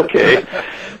 It's okay.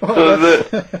 So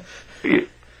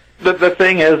the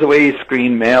thing is, the way he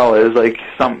screened mail is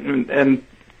and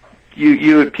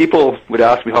people would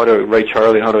ask me how to write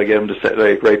Charlie, how do I get him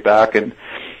to write back, and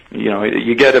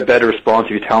you get a better response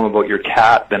if you tell him about your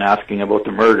cat than asking about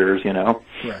the murders.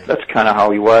 Right. That's kind of how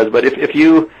he was. But if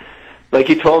you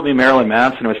he told me Marilyn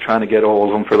Manson was trying to get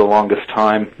hold of him for the longest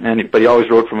time, but he always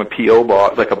wrote from a P.O.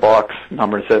 box, a box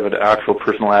number instead of an actual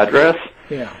personal address.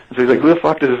 Yeah. So he's like, who the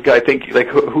fuck does this guy think?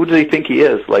 Who does he think he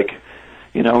is? So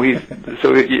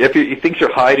if he thinks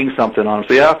you're hiding something on him,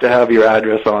 so you have to have your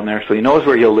address on there, so he knows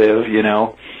where you live.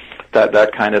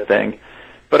 That kind of thing.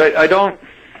 But I don't.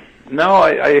 No,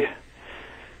 I've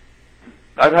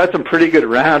had some pretty good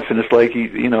rants, and it's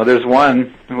there's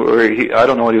one where I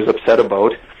don't know what he was upset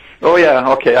about. Oh yeah,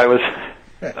 okay. I was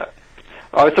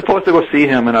supposed to go see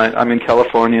him, and I'm in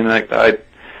California, and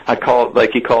I called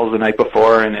he calls the night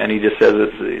before, and he just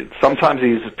says sometimes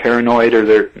he's paranoid, or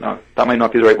that might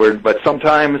not be the right word, but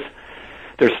sometimes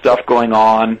there's stuff going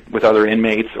on with other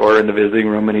inmates or in the visiting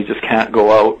room, and he just can't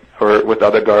go out, or with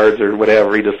other guards or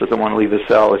whatever. He just doesn't want to leave his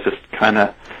cell. It's just kind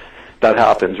of that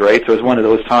happens, right? So it was one of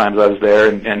those times I was there,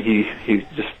 and he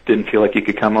just didn't feel like he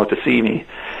could come out to see me.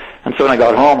 And so when I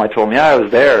got home, I told him, I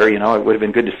was there, it would have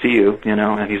been good to see you,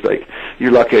 and he's like, you're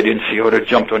lucky I didn't see you. I would have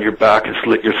jumped on your back and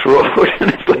slit your throat.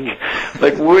 And it's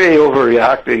like way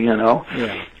overreacting,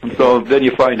 Yeah. And so then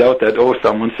you find out that,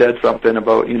 someone said something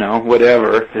about,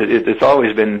 whatever. It's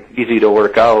always been easy to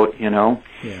work out, Yeah.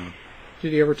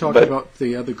 Did he ever talk about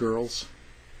the other girls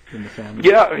in the family?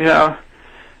 Yeah.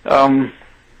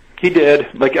 He did.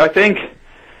 I think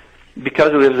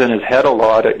because it lives in his head a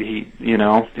lot,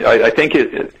 I think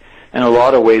it in a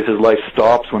lot of ways his life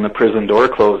stops when the prison door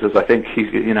closes. I think he's,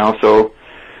 so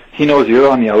he knows you're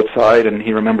on the outside, and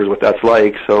he remembers what that's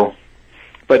like. So,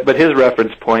 but his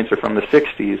reference points are from the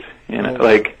 60s,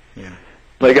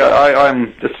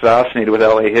 I'm just fascinated with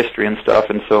LA history and stuff,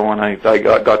 and so when I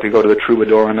got to go to the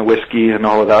Troubadour and the whiskey and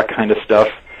all of that kind of stuff,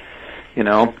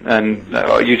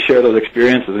 and you'd share those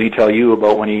experiences, and he'd tell you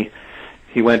about when he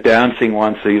went dancing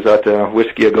once. He was at the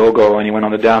Whiskey A Go-Go, and he went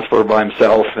on the dance floor by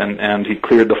himself, and he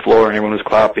cleared the floor, and everyone was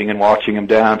clapping and watching him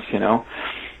dance.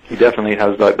 He definitely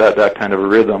has that kind of a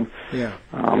rhythm. Yeah.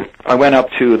 I went up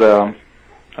to the,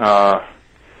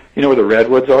 where the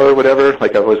redwoods are or whatever.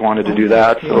 I've always wanted to do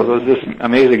that. So those just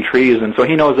amazing trees, and so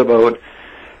he knows about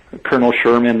Colonel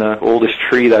Sherman, the oldest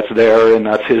tree that's there, and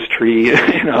that's his tree.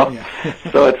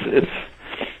 So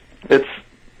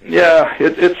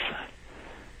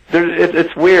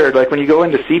it's weird. When you go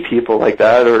in to see people like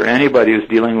that, or anybody who's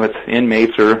dealing with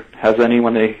inmates or has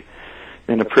anyone they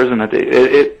in a prison.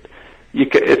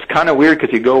 It's kind of weird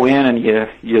because you go in and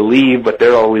you leave, but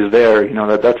they're always there. You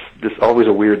know, that's just always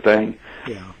a weird thing.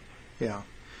 Yeah,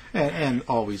 and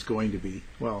always going to be.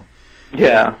 Well,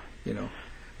 yeah, you know.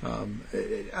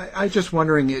 I just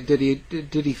wondering, did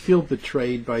he feel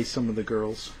betrayed by some of the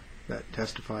girls that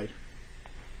testified?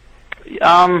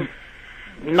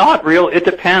 Not real. It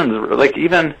depends. Like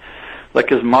even like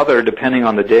his mother, depending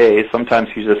on the day. Sometimes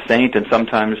she's a saint, and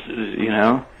sometimes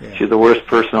she's the worst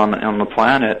person on the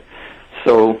planet.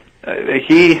 So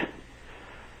he's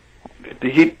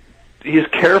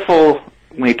careful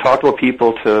when he talked about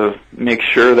people to make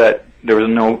sure that there was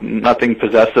nothing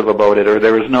possessive about it, or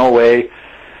there was no way.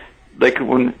 Like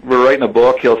when we're writing a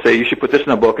book, he'll say, "You should put this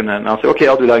in a book," and then I'll say, "Okay,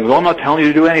 I'll do that." He goes, "Well, I'm not telling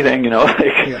you to do anything,"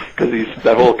 because he's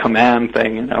that whole command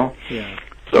thing, Yeah.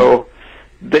 So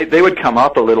they would come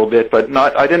up a little bit, but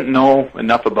not. I didn't know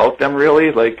enough about them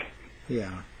really. Like,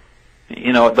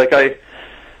 like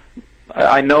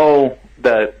I know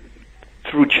that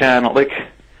through channel, like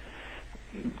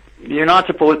they're not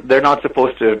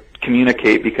supposed to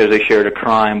communicate because they shared a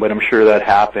crime, but I'm sure that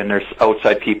happened. There's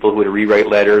outside people who would rewrite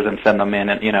letters and send them in,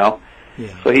 and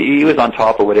So he was on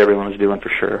top of what everyone was doing for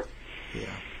sure.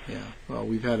 Yeah. Well,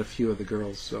 we've had a few of the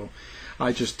girls, so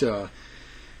I just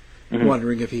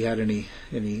wondering if he had any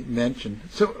mention.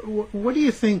 So, what do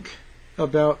you think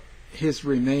about his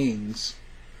remains?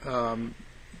 Do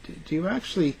you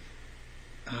actually?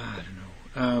 I don't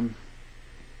know.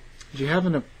 Do you have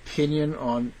an opinion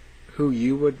on who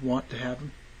you would want to have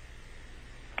him?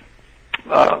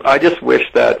 I just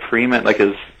wish that Freeman, like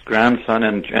his grandson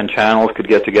and Channels, could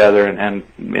get together and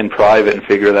in private and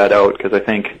figure that out, because I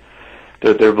think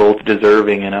they're both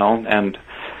deserving, and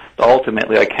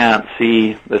ultimately I can't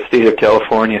see the state of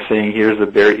California saying, here's the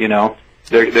bear,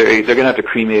 they're going to have to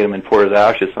cremate him and pour his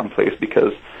ashes someplace,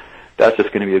 because that's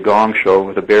just going to be a gong show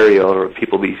with a burial, or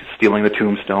people be stealing the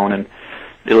tombstone, and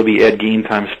it'll be Ed Gein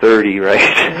times 30, right?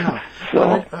 Yeah.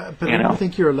 So, but I don't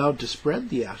think you're allowed to spread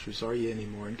the ashes, are you,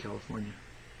 anymore in California?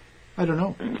 I don't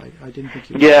know. I didn't think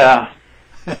you were. Yeah.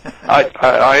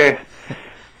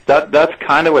 That's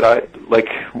kind of what I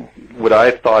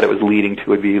thought it was leading to,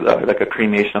 would be like a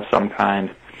cremation of some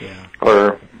kind. Yeah.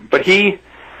 But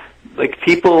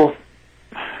people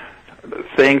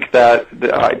think that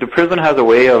the prison has a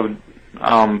way of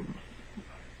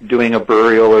doing a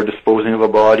burial or disposing of a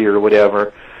body or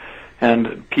whatever,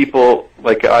 and people,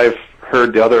 like, I've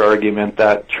heard the other argument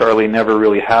that Charlie never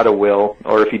really had a will,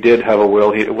 or if he did have a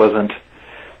will, it wasn't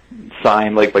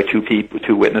signed like by two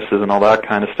witnesses and all that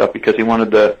kind of stuff, because he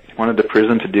wanted the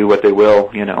prison to do what they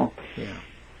will, Yeah.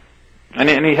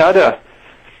 And he had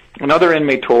another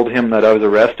inmate told him that I was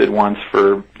arrested once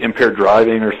for impaired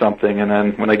driving or something, and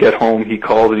then when I get home, he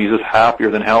calls and he's just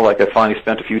happier than hell, like I finally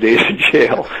spent a few days in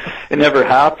jail. It never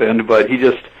happened, but he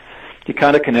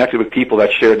kind of connected with people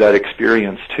that shared that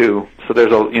experience too. So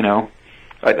there's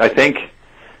I think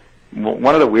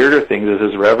one of the weirder things is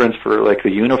his reverence for like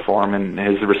the uniform and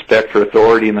his respect for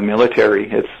authority in the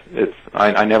military.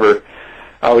 I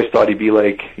always thought he'd be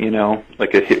like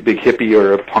like a big hippie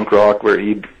or a punk rock, where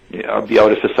he'd be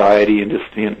out of society and just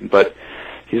but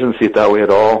he doesn't see it that way at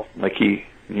all. Like if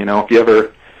you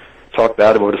ever talk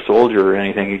bad about a soldier or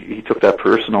anything, he took that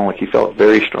personal. Like he felt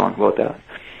very strong about that.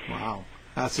 Wow,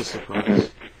 that's a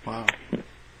surprise. Wow.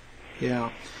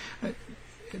 Yeah.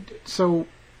 So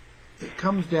it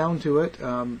comes down to it.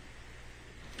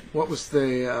 What was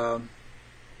the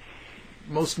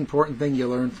most important thing you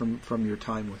learned from your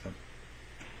time with him?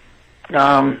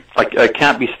 I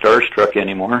can't be starstruck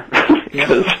anymore,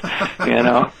 because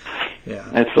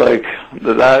it's like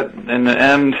that. In the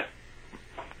end,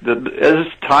 as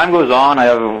time goes on, I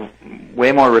have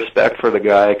way more respect for the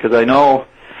guy, because I know,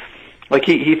 like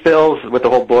he feels with the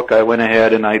whole book. I went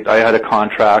ahead and I had a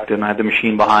contract and I had the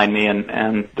machine behind me,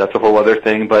 and that's a whole other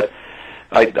thing. But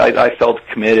I felt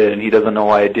committed, and he doesn't know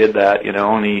why I did that,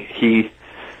 And he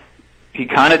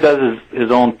kind of does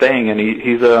his own thing, and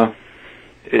he's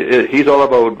all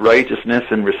about righteousness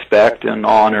and respect and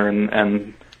honor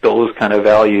and those kind of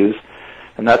values.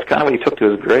 And that's kind of what he took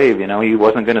to his grave, He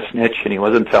wasn't going to snitch, and he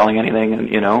wasn't telling anything, and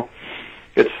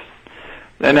it's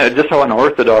just how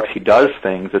unorthodox he does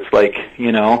things. It's like,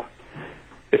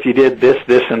 if you did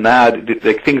this, and that,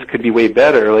 like, things could be way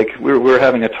better. Like we were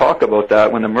having a talk about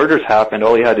that when the murders happened.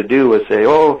 All he had to do was say,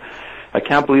 "Oh, I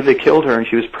can't believe they killed her, and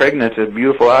she was pregnant. A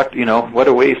beautiful act, what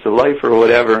a waste of life," or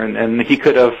whatever. And he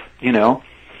could have, he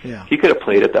could have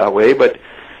played it that way, but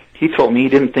he told me he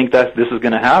didn't think that this was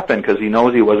going to happen, because he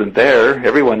knows he wasn't there.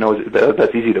 Everyone knows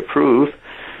that's easy to prove.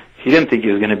 he didn't think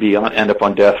he was going to end up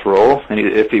on death row, and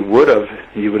if he would have,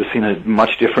 he would have seen a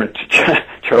much different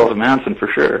Charles Manson for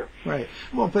sure. Right.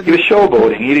 Well, but he was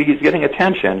showboating. He's getting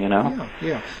attention, you know.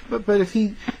 Yeah. But if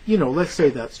he, you know, let's say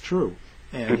that's true,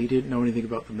 and he didn't know anything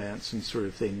about the Manson sort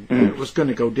of thing, and it was going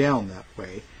to go down that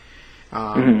way.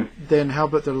 Then how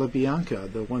about the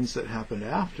LaBianca, the ones that happened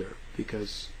after?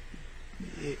 Because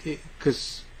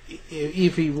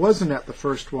if he wasn't at the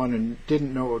first one and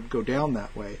didn't know it would go down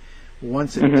that way,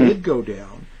 once it did go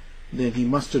down, then he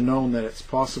must have known that it's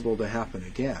possible to happen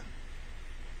again.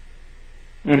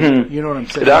 You know what I'm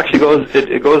saying? It actually goes.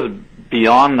 It goes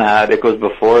beyond that. It goes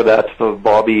before that. The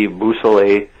Bobby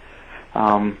Beausoleil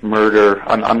murder.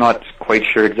 I'm not quite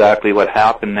sure exactly what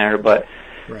happened there, but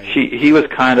he was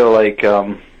kind of like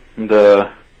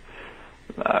the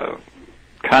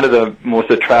most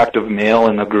attractive male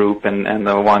in the group, and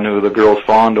the one who the girls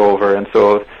fawned over. And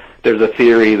so there's a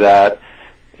theory that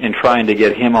in trying to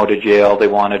get him out of jail, they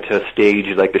wanted to stage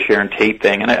like the Sharon Tate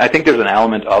thing. And I think there's an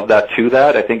element of that to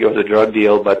that. I think it was a drug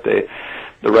deal, but the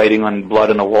writing on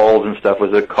blood on the walls and stuff was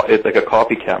it's like a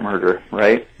copycat murder,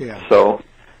 right? Yeah. So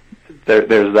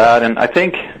there's that. And I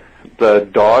think the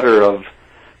daughter of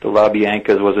the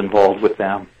LaBiancas was involved with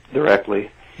them directly.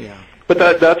 Yeah.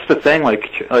 But that's the thing, like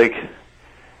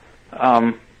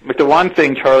the one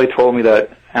thing Charlie told me,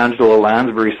 that Angela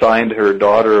Lansbury signed her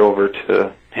daughter over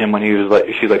to him when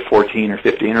she's like 14 or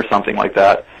 15 or something like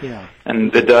that. Yeah.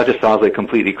 And that just sounds like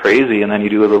completely crazy. And then you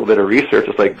do a little bit of research,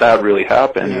 it's like that really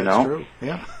happened, you know? True.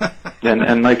 Yeah.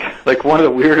 and like one of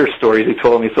the weirder stories he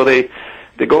told me. So they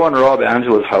go and rob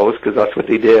Angela's house because that's what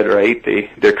they did, right?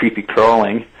 They're creepy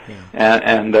crawling,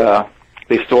 and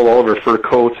they stole all of her fur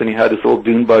coats, and he had this old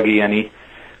dune buggy, and he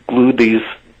glued these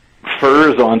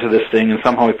furs onto this thing, and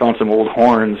somehow he found some old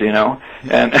horns, you know,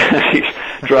 and he's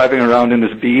driving around in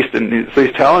this beast, and so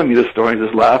he's telling me this story, he's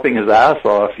just laughing his ass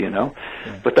off, you know.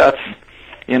 But that's,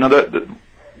 you know,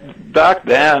 back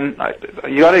then,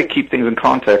 you got to keep things in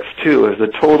context too. It was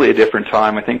a totally different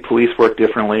time. I think police worked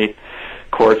differently,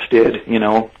 courts did, you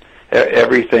know,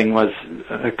 everything was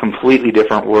a completely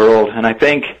different world. And I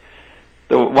think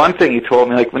the one thing he told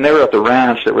me, like when they were at the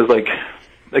ranch, it was like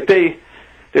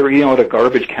they were eating out of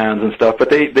garbage cans and stuff, but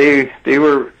they're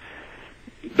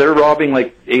robbing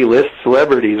like A-list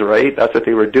celebrities, right? That's what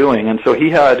they were doing. And so he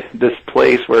had this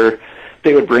place where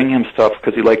they would bring him stuff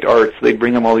because he liked art. So they'd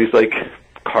bring him all these like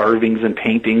carvings and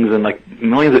paintings and like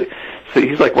millions of. So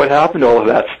he's like, what happened to all of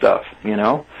that stuff? You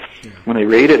know, when they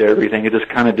raided everything, it just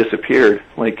kind of disappeared.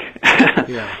 Like,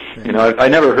 you know, I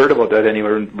never heard about that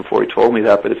anywhere before he told me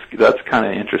that, but that's kind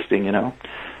of interesting, you know.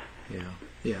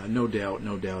 Yeah, no doubt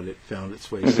it found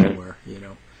its way somewhere, you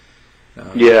know.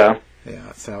 Yeah,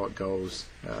 that's how it goes.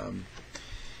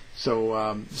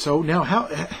 So now,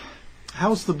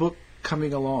 how's the book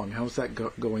coming along? How's that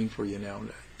going for you now?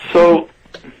 So,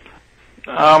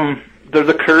 there's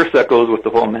a curse that goes with the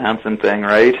whole Manson thing,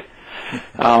 right?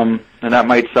 And that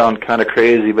might sound kind of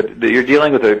crazy, but you're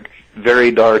dealing with a very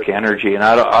dark energy, and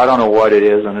I don't know what it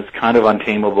is, and it's kind of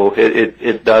untamable.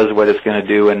 It does what it's going to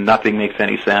do, and nothing makes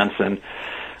any sense. And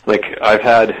like I've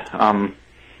had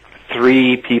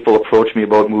 3 people approach me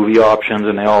about movie options,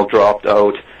 and they all dropped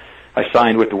out. I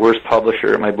signed with the worst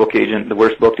publisher, my book agent, the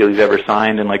worst book deal he's ever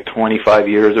signed in like 25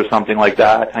 years or something like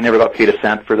that. I never got paid a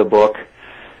cent for the book.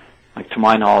 Like, to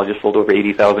my knowledge, it sold over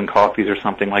 80,000 copies or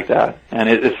something like that. And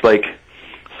it's like,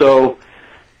 so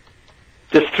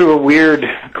just through a weird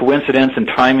coincidence and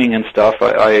timing and stuff,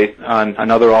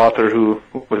 another author who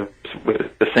was with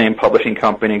the same publishing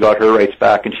company got her rights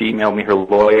back, and she emailed me her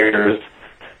lawyer's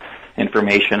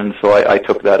information, and so I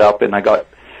took that up, and I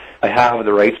have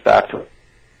the rights back to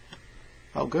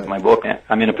my book.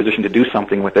 I'm in a position to do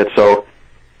something with it, so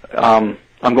I'm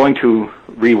going to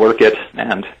rework it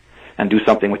and do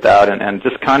something with that, and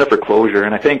just kind of for closure.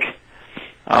 And I think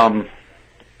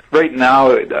right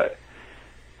now,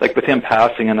 like with him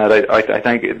passing and that, I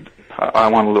think I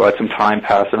want to let some time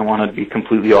pass. I don't want to be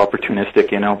completely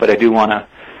opportunistic, you know, but I do want to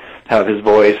have his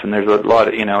voice. And there's a lot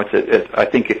of, you know, I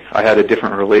think I had a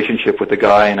different relationship with the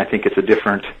guy, and I think it's a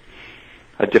different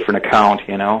account,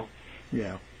 you know.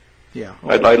 Yeah.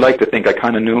 I'd like to think I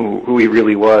kind of knew who he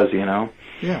really was, you know.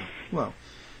 Yeah. Well,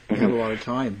 he had a lot of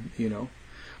time, you know.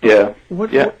 Yeah.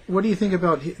 What do you think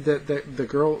about the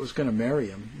girl that was going to marry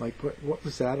him? Like, what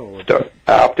was that all about?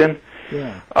 Apton?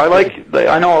 Yeah. I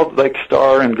know, like,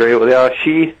 Star and Grey. Yeah,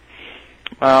 she,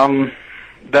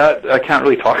 that, I can't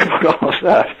really talk about all of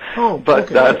that. Oh, but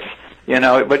okay. that's, you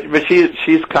know, but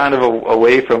she's kind of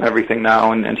away from everything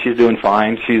now, and she's doing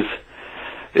fine.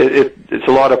 It's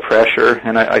a lot of pressure,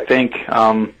 and I think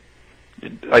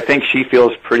she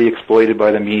feels pretty exploited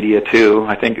by the media too.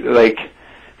 I think, like,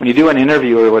 when you do an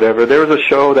interview or whatever, there was a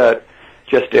show that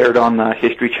just aired on the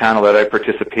History Channel that I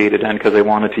participated in because they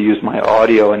wanted to use my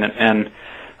audio, and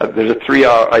there's a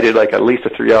 3-hour, I did like at least a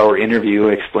 3-hour interview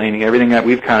explaining everything that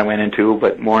we've kind of went into,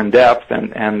 but more in depth,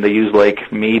 and they used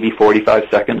like maybe 45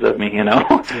 seconds of me, you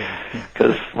know,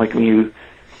 because like when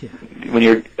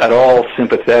you're at all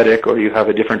sympathetic or you have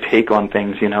a different take on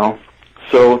things, you know.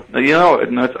 So, you know,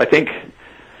 I think,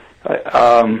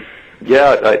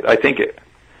 I think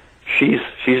she's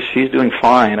doing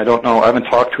fine. I don't know. I haven't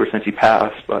talked to her since he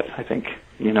passed, but I think,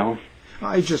 you know.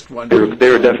 I just wonder. They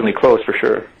were definitely close for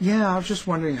sure. Yeah, I was just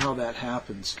wondering how that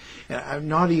happens. And I'm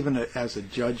not even as a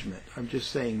judgment. I'm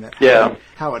just saying that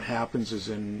how it happens is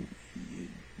in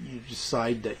you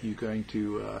decide that you're going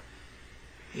to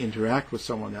interact with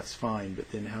someone, that's fine,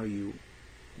 but then how you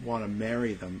want to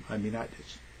marry them. I mean,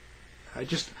 I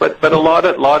just. But a lot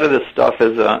of this stuff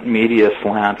is media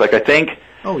slant. Like I think.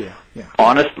 Oh yeah.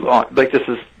 Honest, like this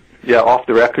is off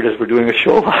the record as we're doing a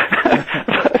show.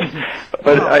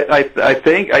 but I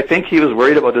think he was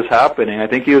worried about this happening. I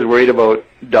think he was worried about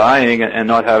dying and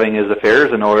not having his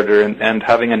affairs in order and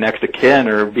having a next of kin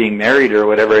or being married or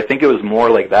whatever. I think it was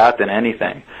more like that than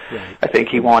anything. Right. I think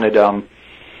he wanted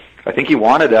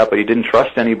that, but he didn't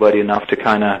trust anybody enough to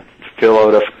kind of fill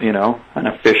out an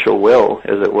official will,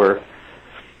 as it were.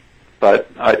 But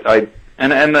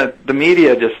the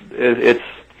media just it's.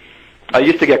 I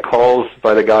used to get calls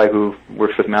by the guy who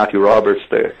works with Matthew Roberts,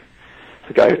 the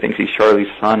guy who thinks he's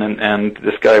Charlie's son, and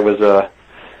this guy was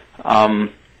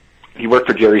he worked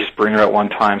for Jerry Springer at one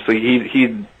time, so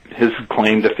his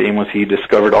claim to fame was he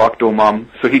discovered Octomum.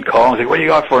 So he'd call and say, "What do you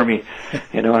got for me?"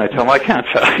 You know, and I tell him, "I can't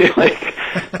tell you." like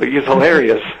he's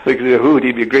hilarious. Like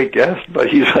he'd be a great guest, but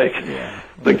he's like. Yeah.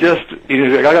 Like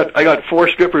I got 4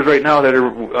 strippers right now that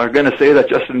are going to say that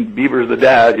Justin Bieber's the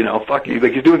dad. You know, fuck you.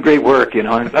 Like he's doing great work. You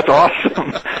know, and that's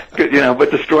awesome. Good, you know, but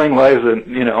destroying lives and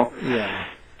you know. Yeah.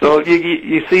 So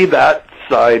you see that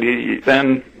side,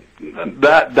 and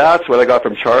that's what I got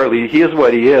from Charlie. He is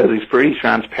what he is. He's pretty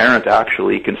transparent,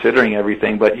 actually, considering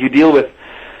everything. But you deal with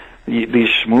these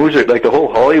schmoozers, like the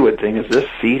whole Hollywood thing is just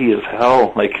seedy as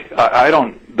hell. Like I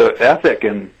don't the ethic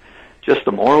and. Just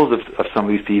the morals of some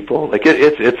of these people, like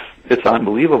it's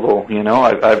unbelievable, you know.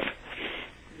 I've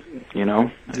you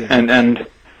know, and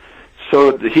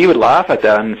so he would laugh at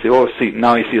that and say, "Oh, see,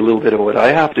 now you see a little bit of what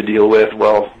I have to deal with."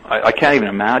 Well, I can't even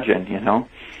imagine, you know.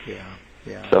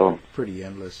 Yeah. So pretty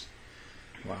endless.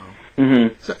 Wow.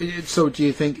 Mm-hmm. So do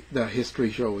you think the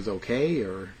History show was okay,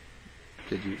 or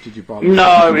did you bother?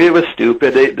 No, it was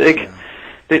stupid.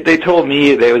 They told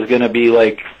me they was going to be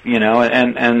like, you know,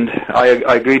 and I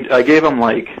agreed. I gave them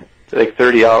like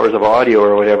 30 hours of audio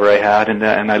or whatever I had,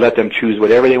 and I let them choose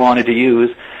whatever they wanted to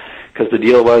use, because the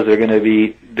deal was they're going to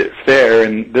be fair,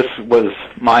 and this was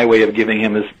my way of giving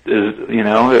him his you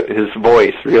know, his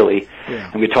voice, really. Yeah.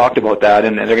 And we talked about that,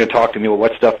 and they're going to talk to me about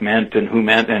what stuff meant and who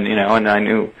meant, and you know, and I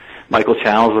knew Michael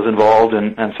Channels was involved,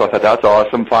 and so I thought that's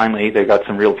awesome. Finally, they got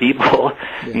some real people,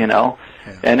 you know.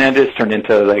 Yeah. And then it just turned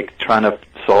into like trying to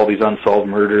solve these unsolved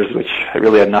murders, which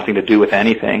really had nothing to do with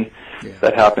anything. Yeah.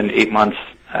 That happened 8 months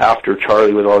after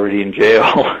Charlie was already in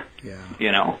jail. Yeah.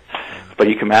 You know, but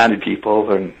he commanded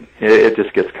people, and it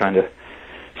just gets kind of.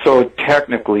 So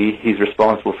technically, he's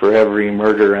responsible for every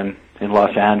murder in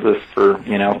Los Angeles for,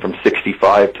 you know, from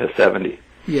 65 to 70.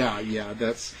 Yeah,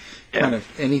 that's kind of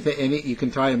anything. You can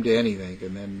tie him to anything,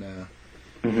 and then.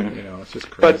 You know, it's just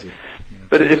crazy.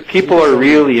 But if people are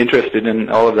really interested in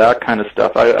all of that kind of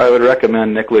stuff, I would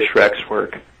recommend Nicholas Schreck's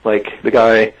work. Like the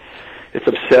guy, it's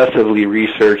obsessively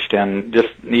researched, and just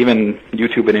even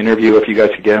YouTube an interview if you guys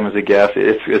could get him as a guest.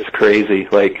 It's crazy.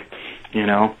 Like, you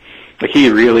know, like he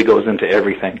really goes into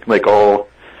everything. Like all,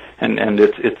 and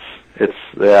it's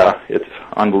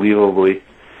unbelievably.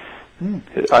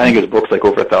 I think his book's like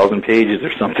over 1,000 pages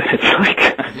or something. It's like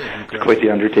it's quite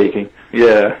the undertaking.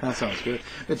 Yeah. That sounds good.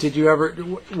 Did you ever?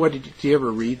 Did you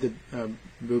ever read the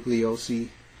Bugliosi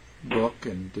book?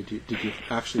 And did you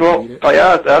actually read it? I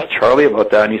asked Charlie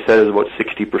about that, and he said it's about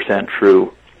 60%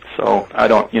 true. So I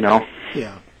don't, you know.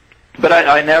 Yeah. But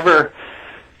I never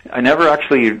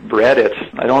actually read it.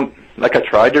 I don't. Like, I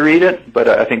tried to read it, but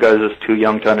I think I was just too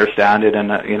young to understand it, and,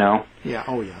 you know. Yeah,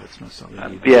 it's not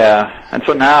something. Yeah, and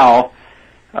so now,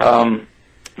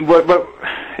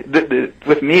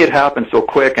 with me, it happened so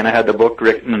quick, and I had the book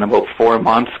written in about 4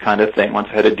 months kind of thing. Once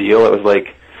I had a deal, it was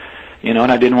like, you know,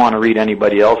 and I didn't want to read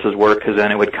anybody else's work, because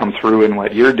then it would come through in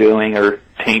what you're doing, or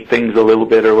taint things a little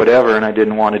bit or whatever, and I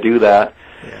didn't want to do that.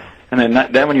 Yeah. And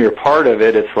then when you're a part of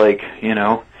it, it's like, you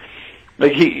know,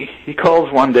 like he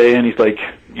calls one day and he's like,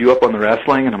 "You up on the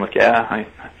wrestling?" And I'm like, "Yeah, I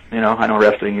know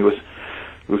wrestling." He was,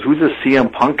 "Who's this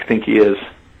CM Punk think he is?"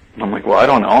 And I'm like, well, I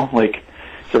don't know. Like,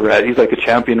 he's like a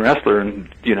champion wrestler, and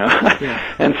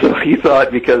and so he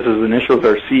thought because his initials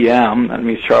are CM, that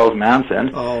means Charles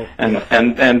Manson.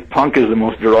 And punk is the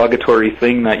most derogatory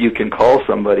thing that you can call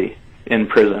somebody in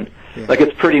prison. Yeah. Like,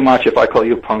 it's pretty much, if I call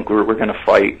you punk, we're going to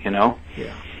fight, Yeah.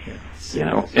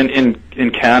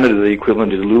 In Canada, the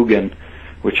equivalent is Lugan,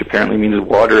 which apparently means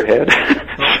waterhead.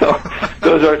 So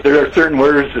there are certain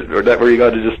words where you got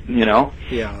to just,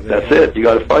 that's it. You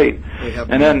got to fight.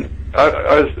 And then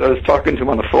I was talking to him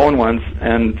on the phone once,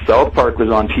 and South Park was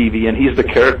on TV, and he's the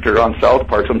character on South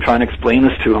Park. So I'm trying to explain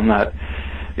this to him, that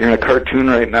you're in a cartoon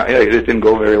right now. Yeah, it didn't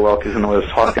go very well because I didn't know what I was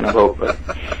talking about,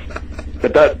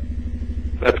 but that's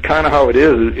kind of how it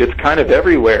is. It's kind of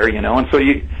everywhere, and so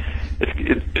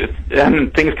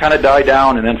and things kind of die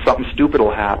down, and then something stupid will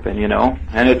happen,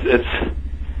 and it's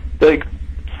like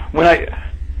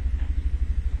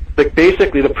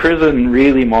basically the prison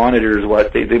really monitors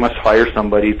what they must hire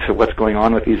somebody to what's going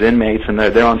on with these inmates, and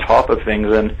they're on top of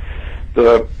things. And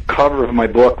the cover of my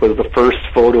book was the first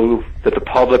photo that the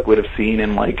public would have seen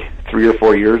in like 3 or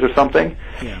 4 years or something.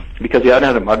 Yeah. Because he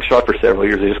hadn't had a mugshot for several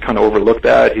years. They just kind of overlooked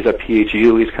that. He's at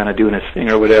PHU. He's kind of doing his thing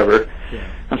or whatever. Yeah.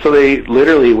 And so they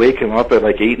literally wake him up at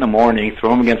like 8 a.m,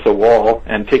 throw him against a wall,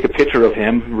 and take a picture of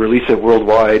him, release it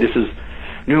worldwide. This is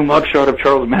new mugshot of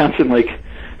Charles Manson, like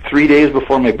 3 days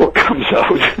before my book comes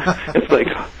out. It's like,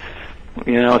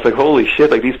 it's like, holy shit,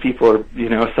 like these people are,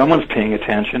 someone's paying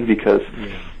attention because,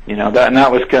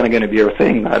 that was kind of going to be our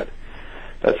thing.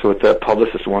 That's what the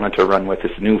publicist wanted to run with,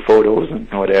 this new photos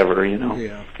and whatever,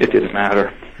 Yeah. It didn't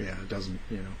matter. Yeah, it doesn't,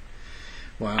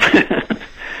 Wow.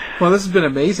 Well, this has been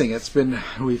amazing.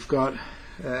 We've got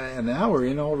an hour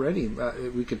in already.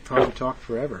 We could probably talk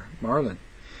forever. Marlon.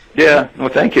 Yeah, well,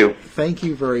 thank you. Thank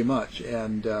you very much.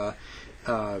 And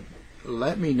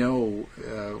let me know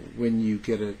when you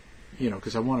get it,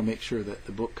 because I want to make sure that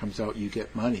the book comes out, you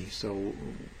get money. So,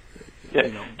 yeah.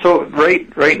 So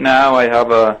right now I have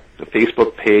a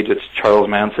Facebook page. It's Charles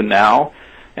Manson Now,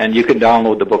 and you can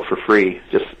download the book for free.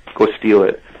 Just go steal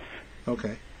it.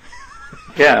 Okay.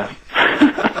 Yeah.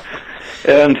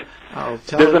 And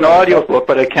there's an audio book,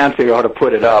 but I can't figure out how to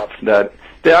put it up. That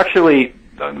they actually,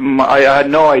 I had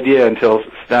no idea until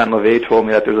Stan LeVay told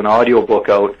me that there's an audio book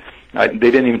out. They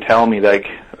didn't even tell me,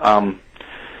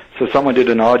 so someone did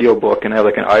an audio book, and I had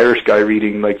like an Irish guy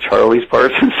reading like Charlie's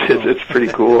parts. It's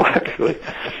pretty cool, actually.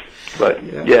 But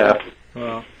yeah.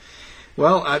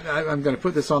 Well, I'm going to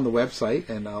put this on the website,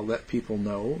 and I'll let people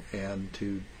know and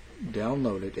to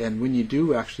download it. And when you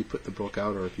do actually put the book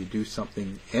out, or if you do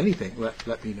anything,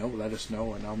 let me know, let us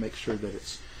know, and I'll make sure that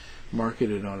it's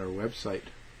marketed on our website.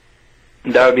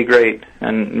 That would be great.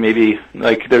 And maybe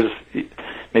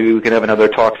maybe we can have another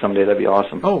talk someday. That'd be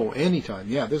awesome. Oh, anytime.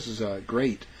 Yeah, this is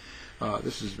great.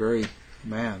 This is there's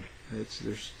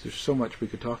so much we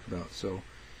could talk about. So,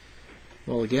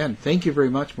 well, again, thank you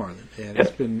very much, Marlon. And it's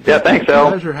been thanks, a Al.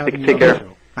 pleasure having you Take on care. the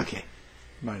show. Okay,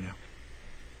 bye now.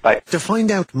 Bye. To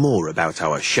find out more about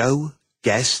our show,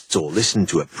 guests, or listen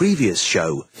to a previous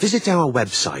show, visit our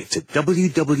website at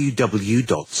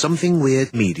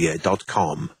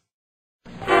www.somethingweirdmedia.com.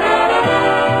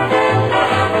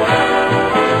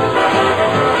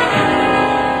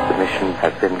 The mission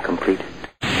has been completed.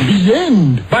 The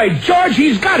end! By George,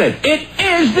 he's got it! It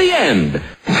is the end!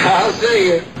 I'll see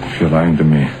you. If you're lying to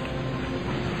me,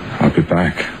 I'll be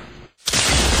back.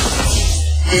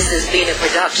 This has been a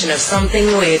production of Something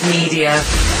Weird Media.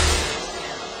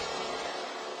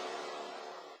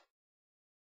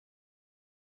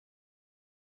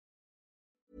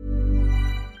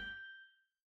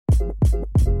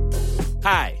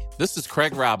 Hi, this is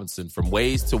Craig Robinson from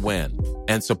Ways to Win,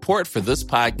 and support for this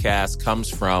podcast comes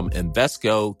from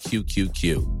Invesco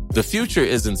QQQ. The future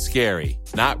isn't scary.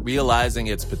 Not realizing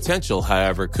its potential,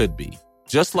 however, could be.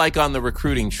 Just like on the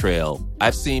recruiting trail,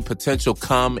 I've seen potential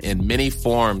come in many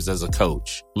forms as a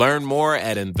coach. Learn more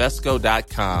at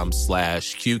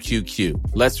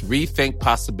Invesco.com/QQQ. Let's rethink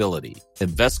possibility.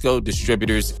 Invesco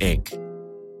Distributors, Inc.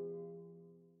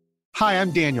 Hi,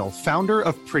 I'm Daniel, founder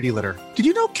of Pretty Litter. Did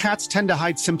you know cats tend to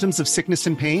hide symptoms of sickness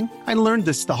and pain? I learned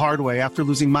this the hard way after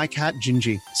losing my cat,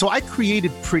 Gingy. So I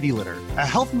created Pretty Litter, a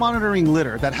health monitoring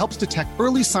litter that helps detect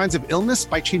early signs of illness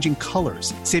by changing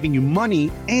colors, saving you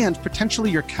money and potentially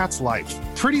your cat's life.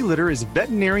 Pretty Litter is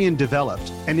veterinarian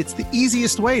developed, and it's the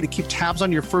easiest way to keep tabs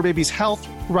on your fur baby's health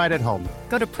right at home.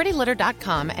 Go to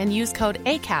prettylitter.com and use code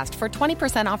ACAST for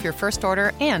 20% off your first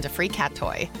order and a free cat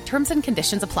toy. Terms and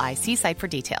conditions apply. See site for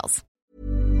details.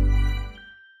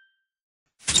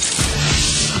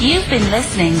 You've been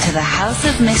listening to the House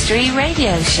of Mystery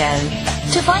radio show.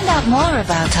 To find out more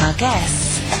about our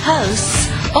guests, hosts,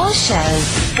 or shows,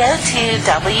 go to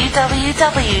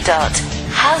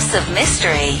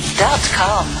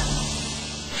www.houseofmystery.com.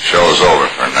 Show's over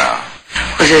for now.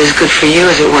 Was it as good for you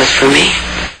as it was for me?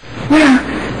 Well,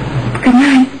 good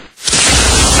night.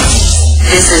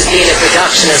 This has been a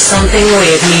production of Something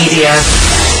Weird Media.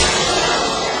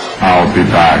 I'll be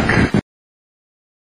back.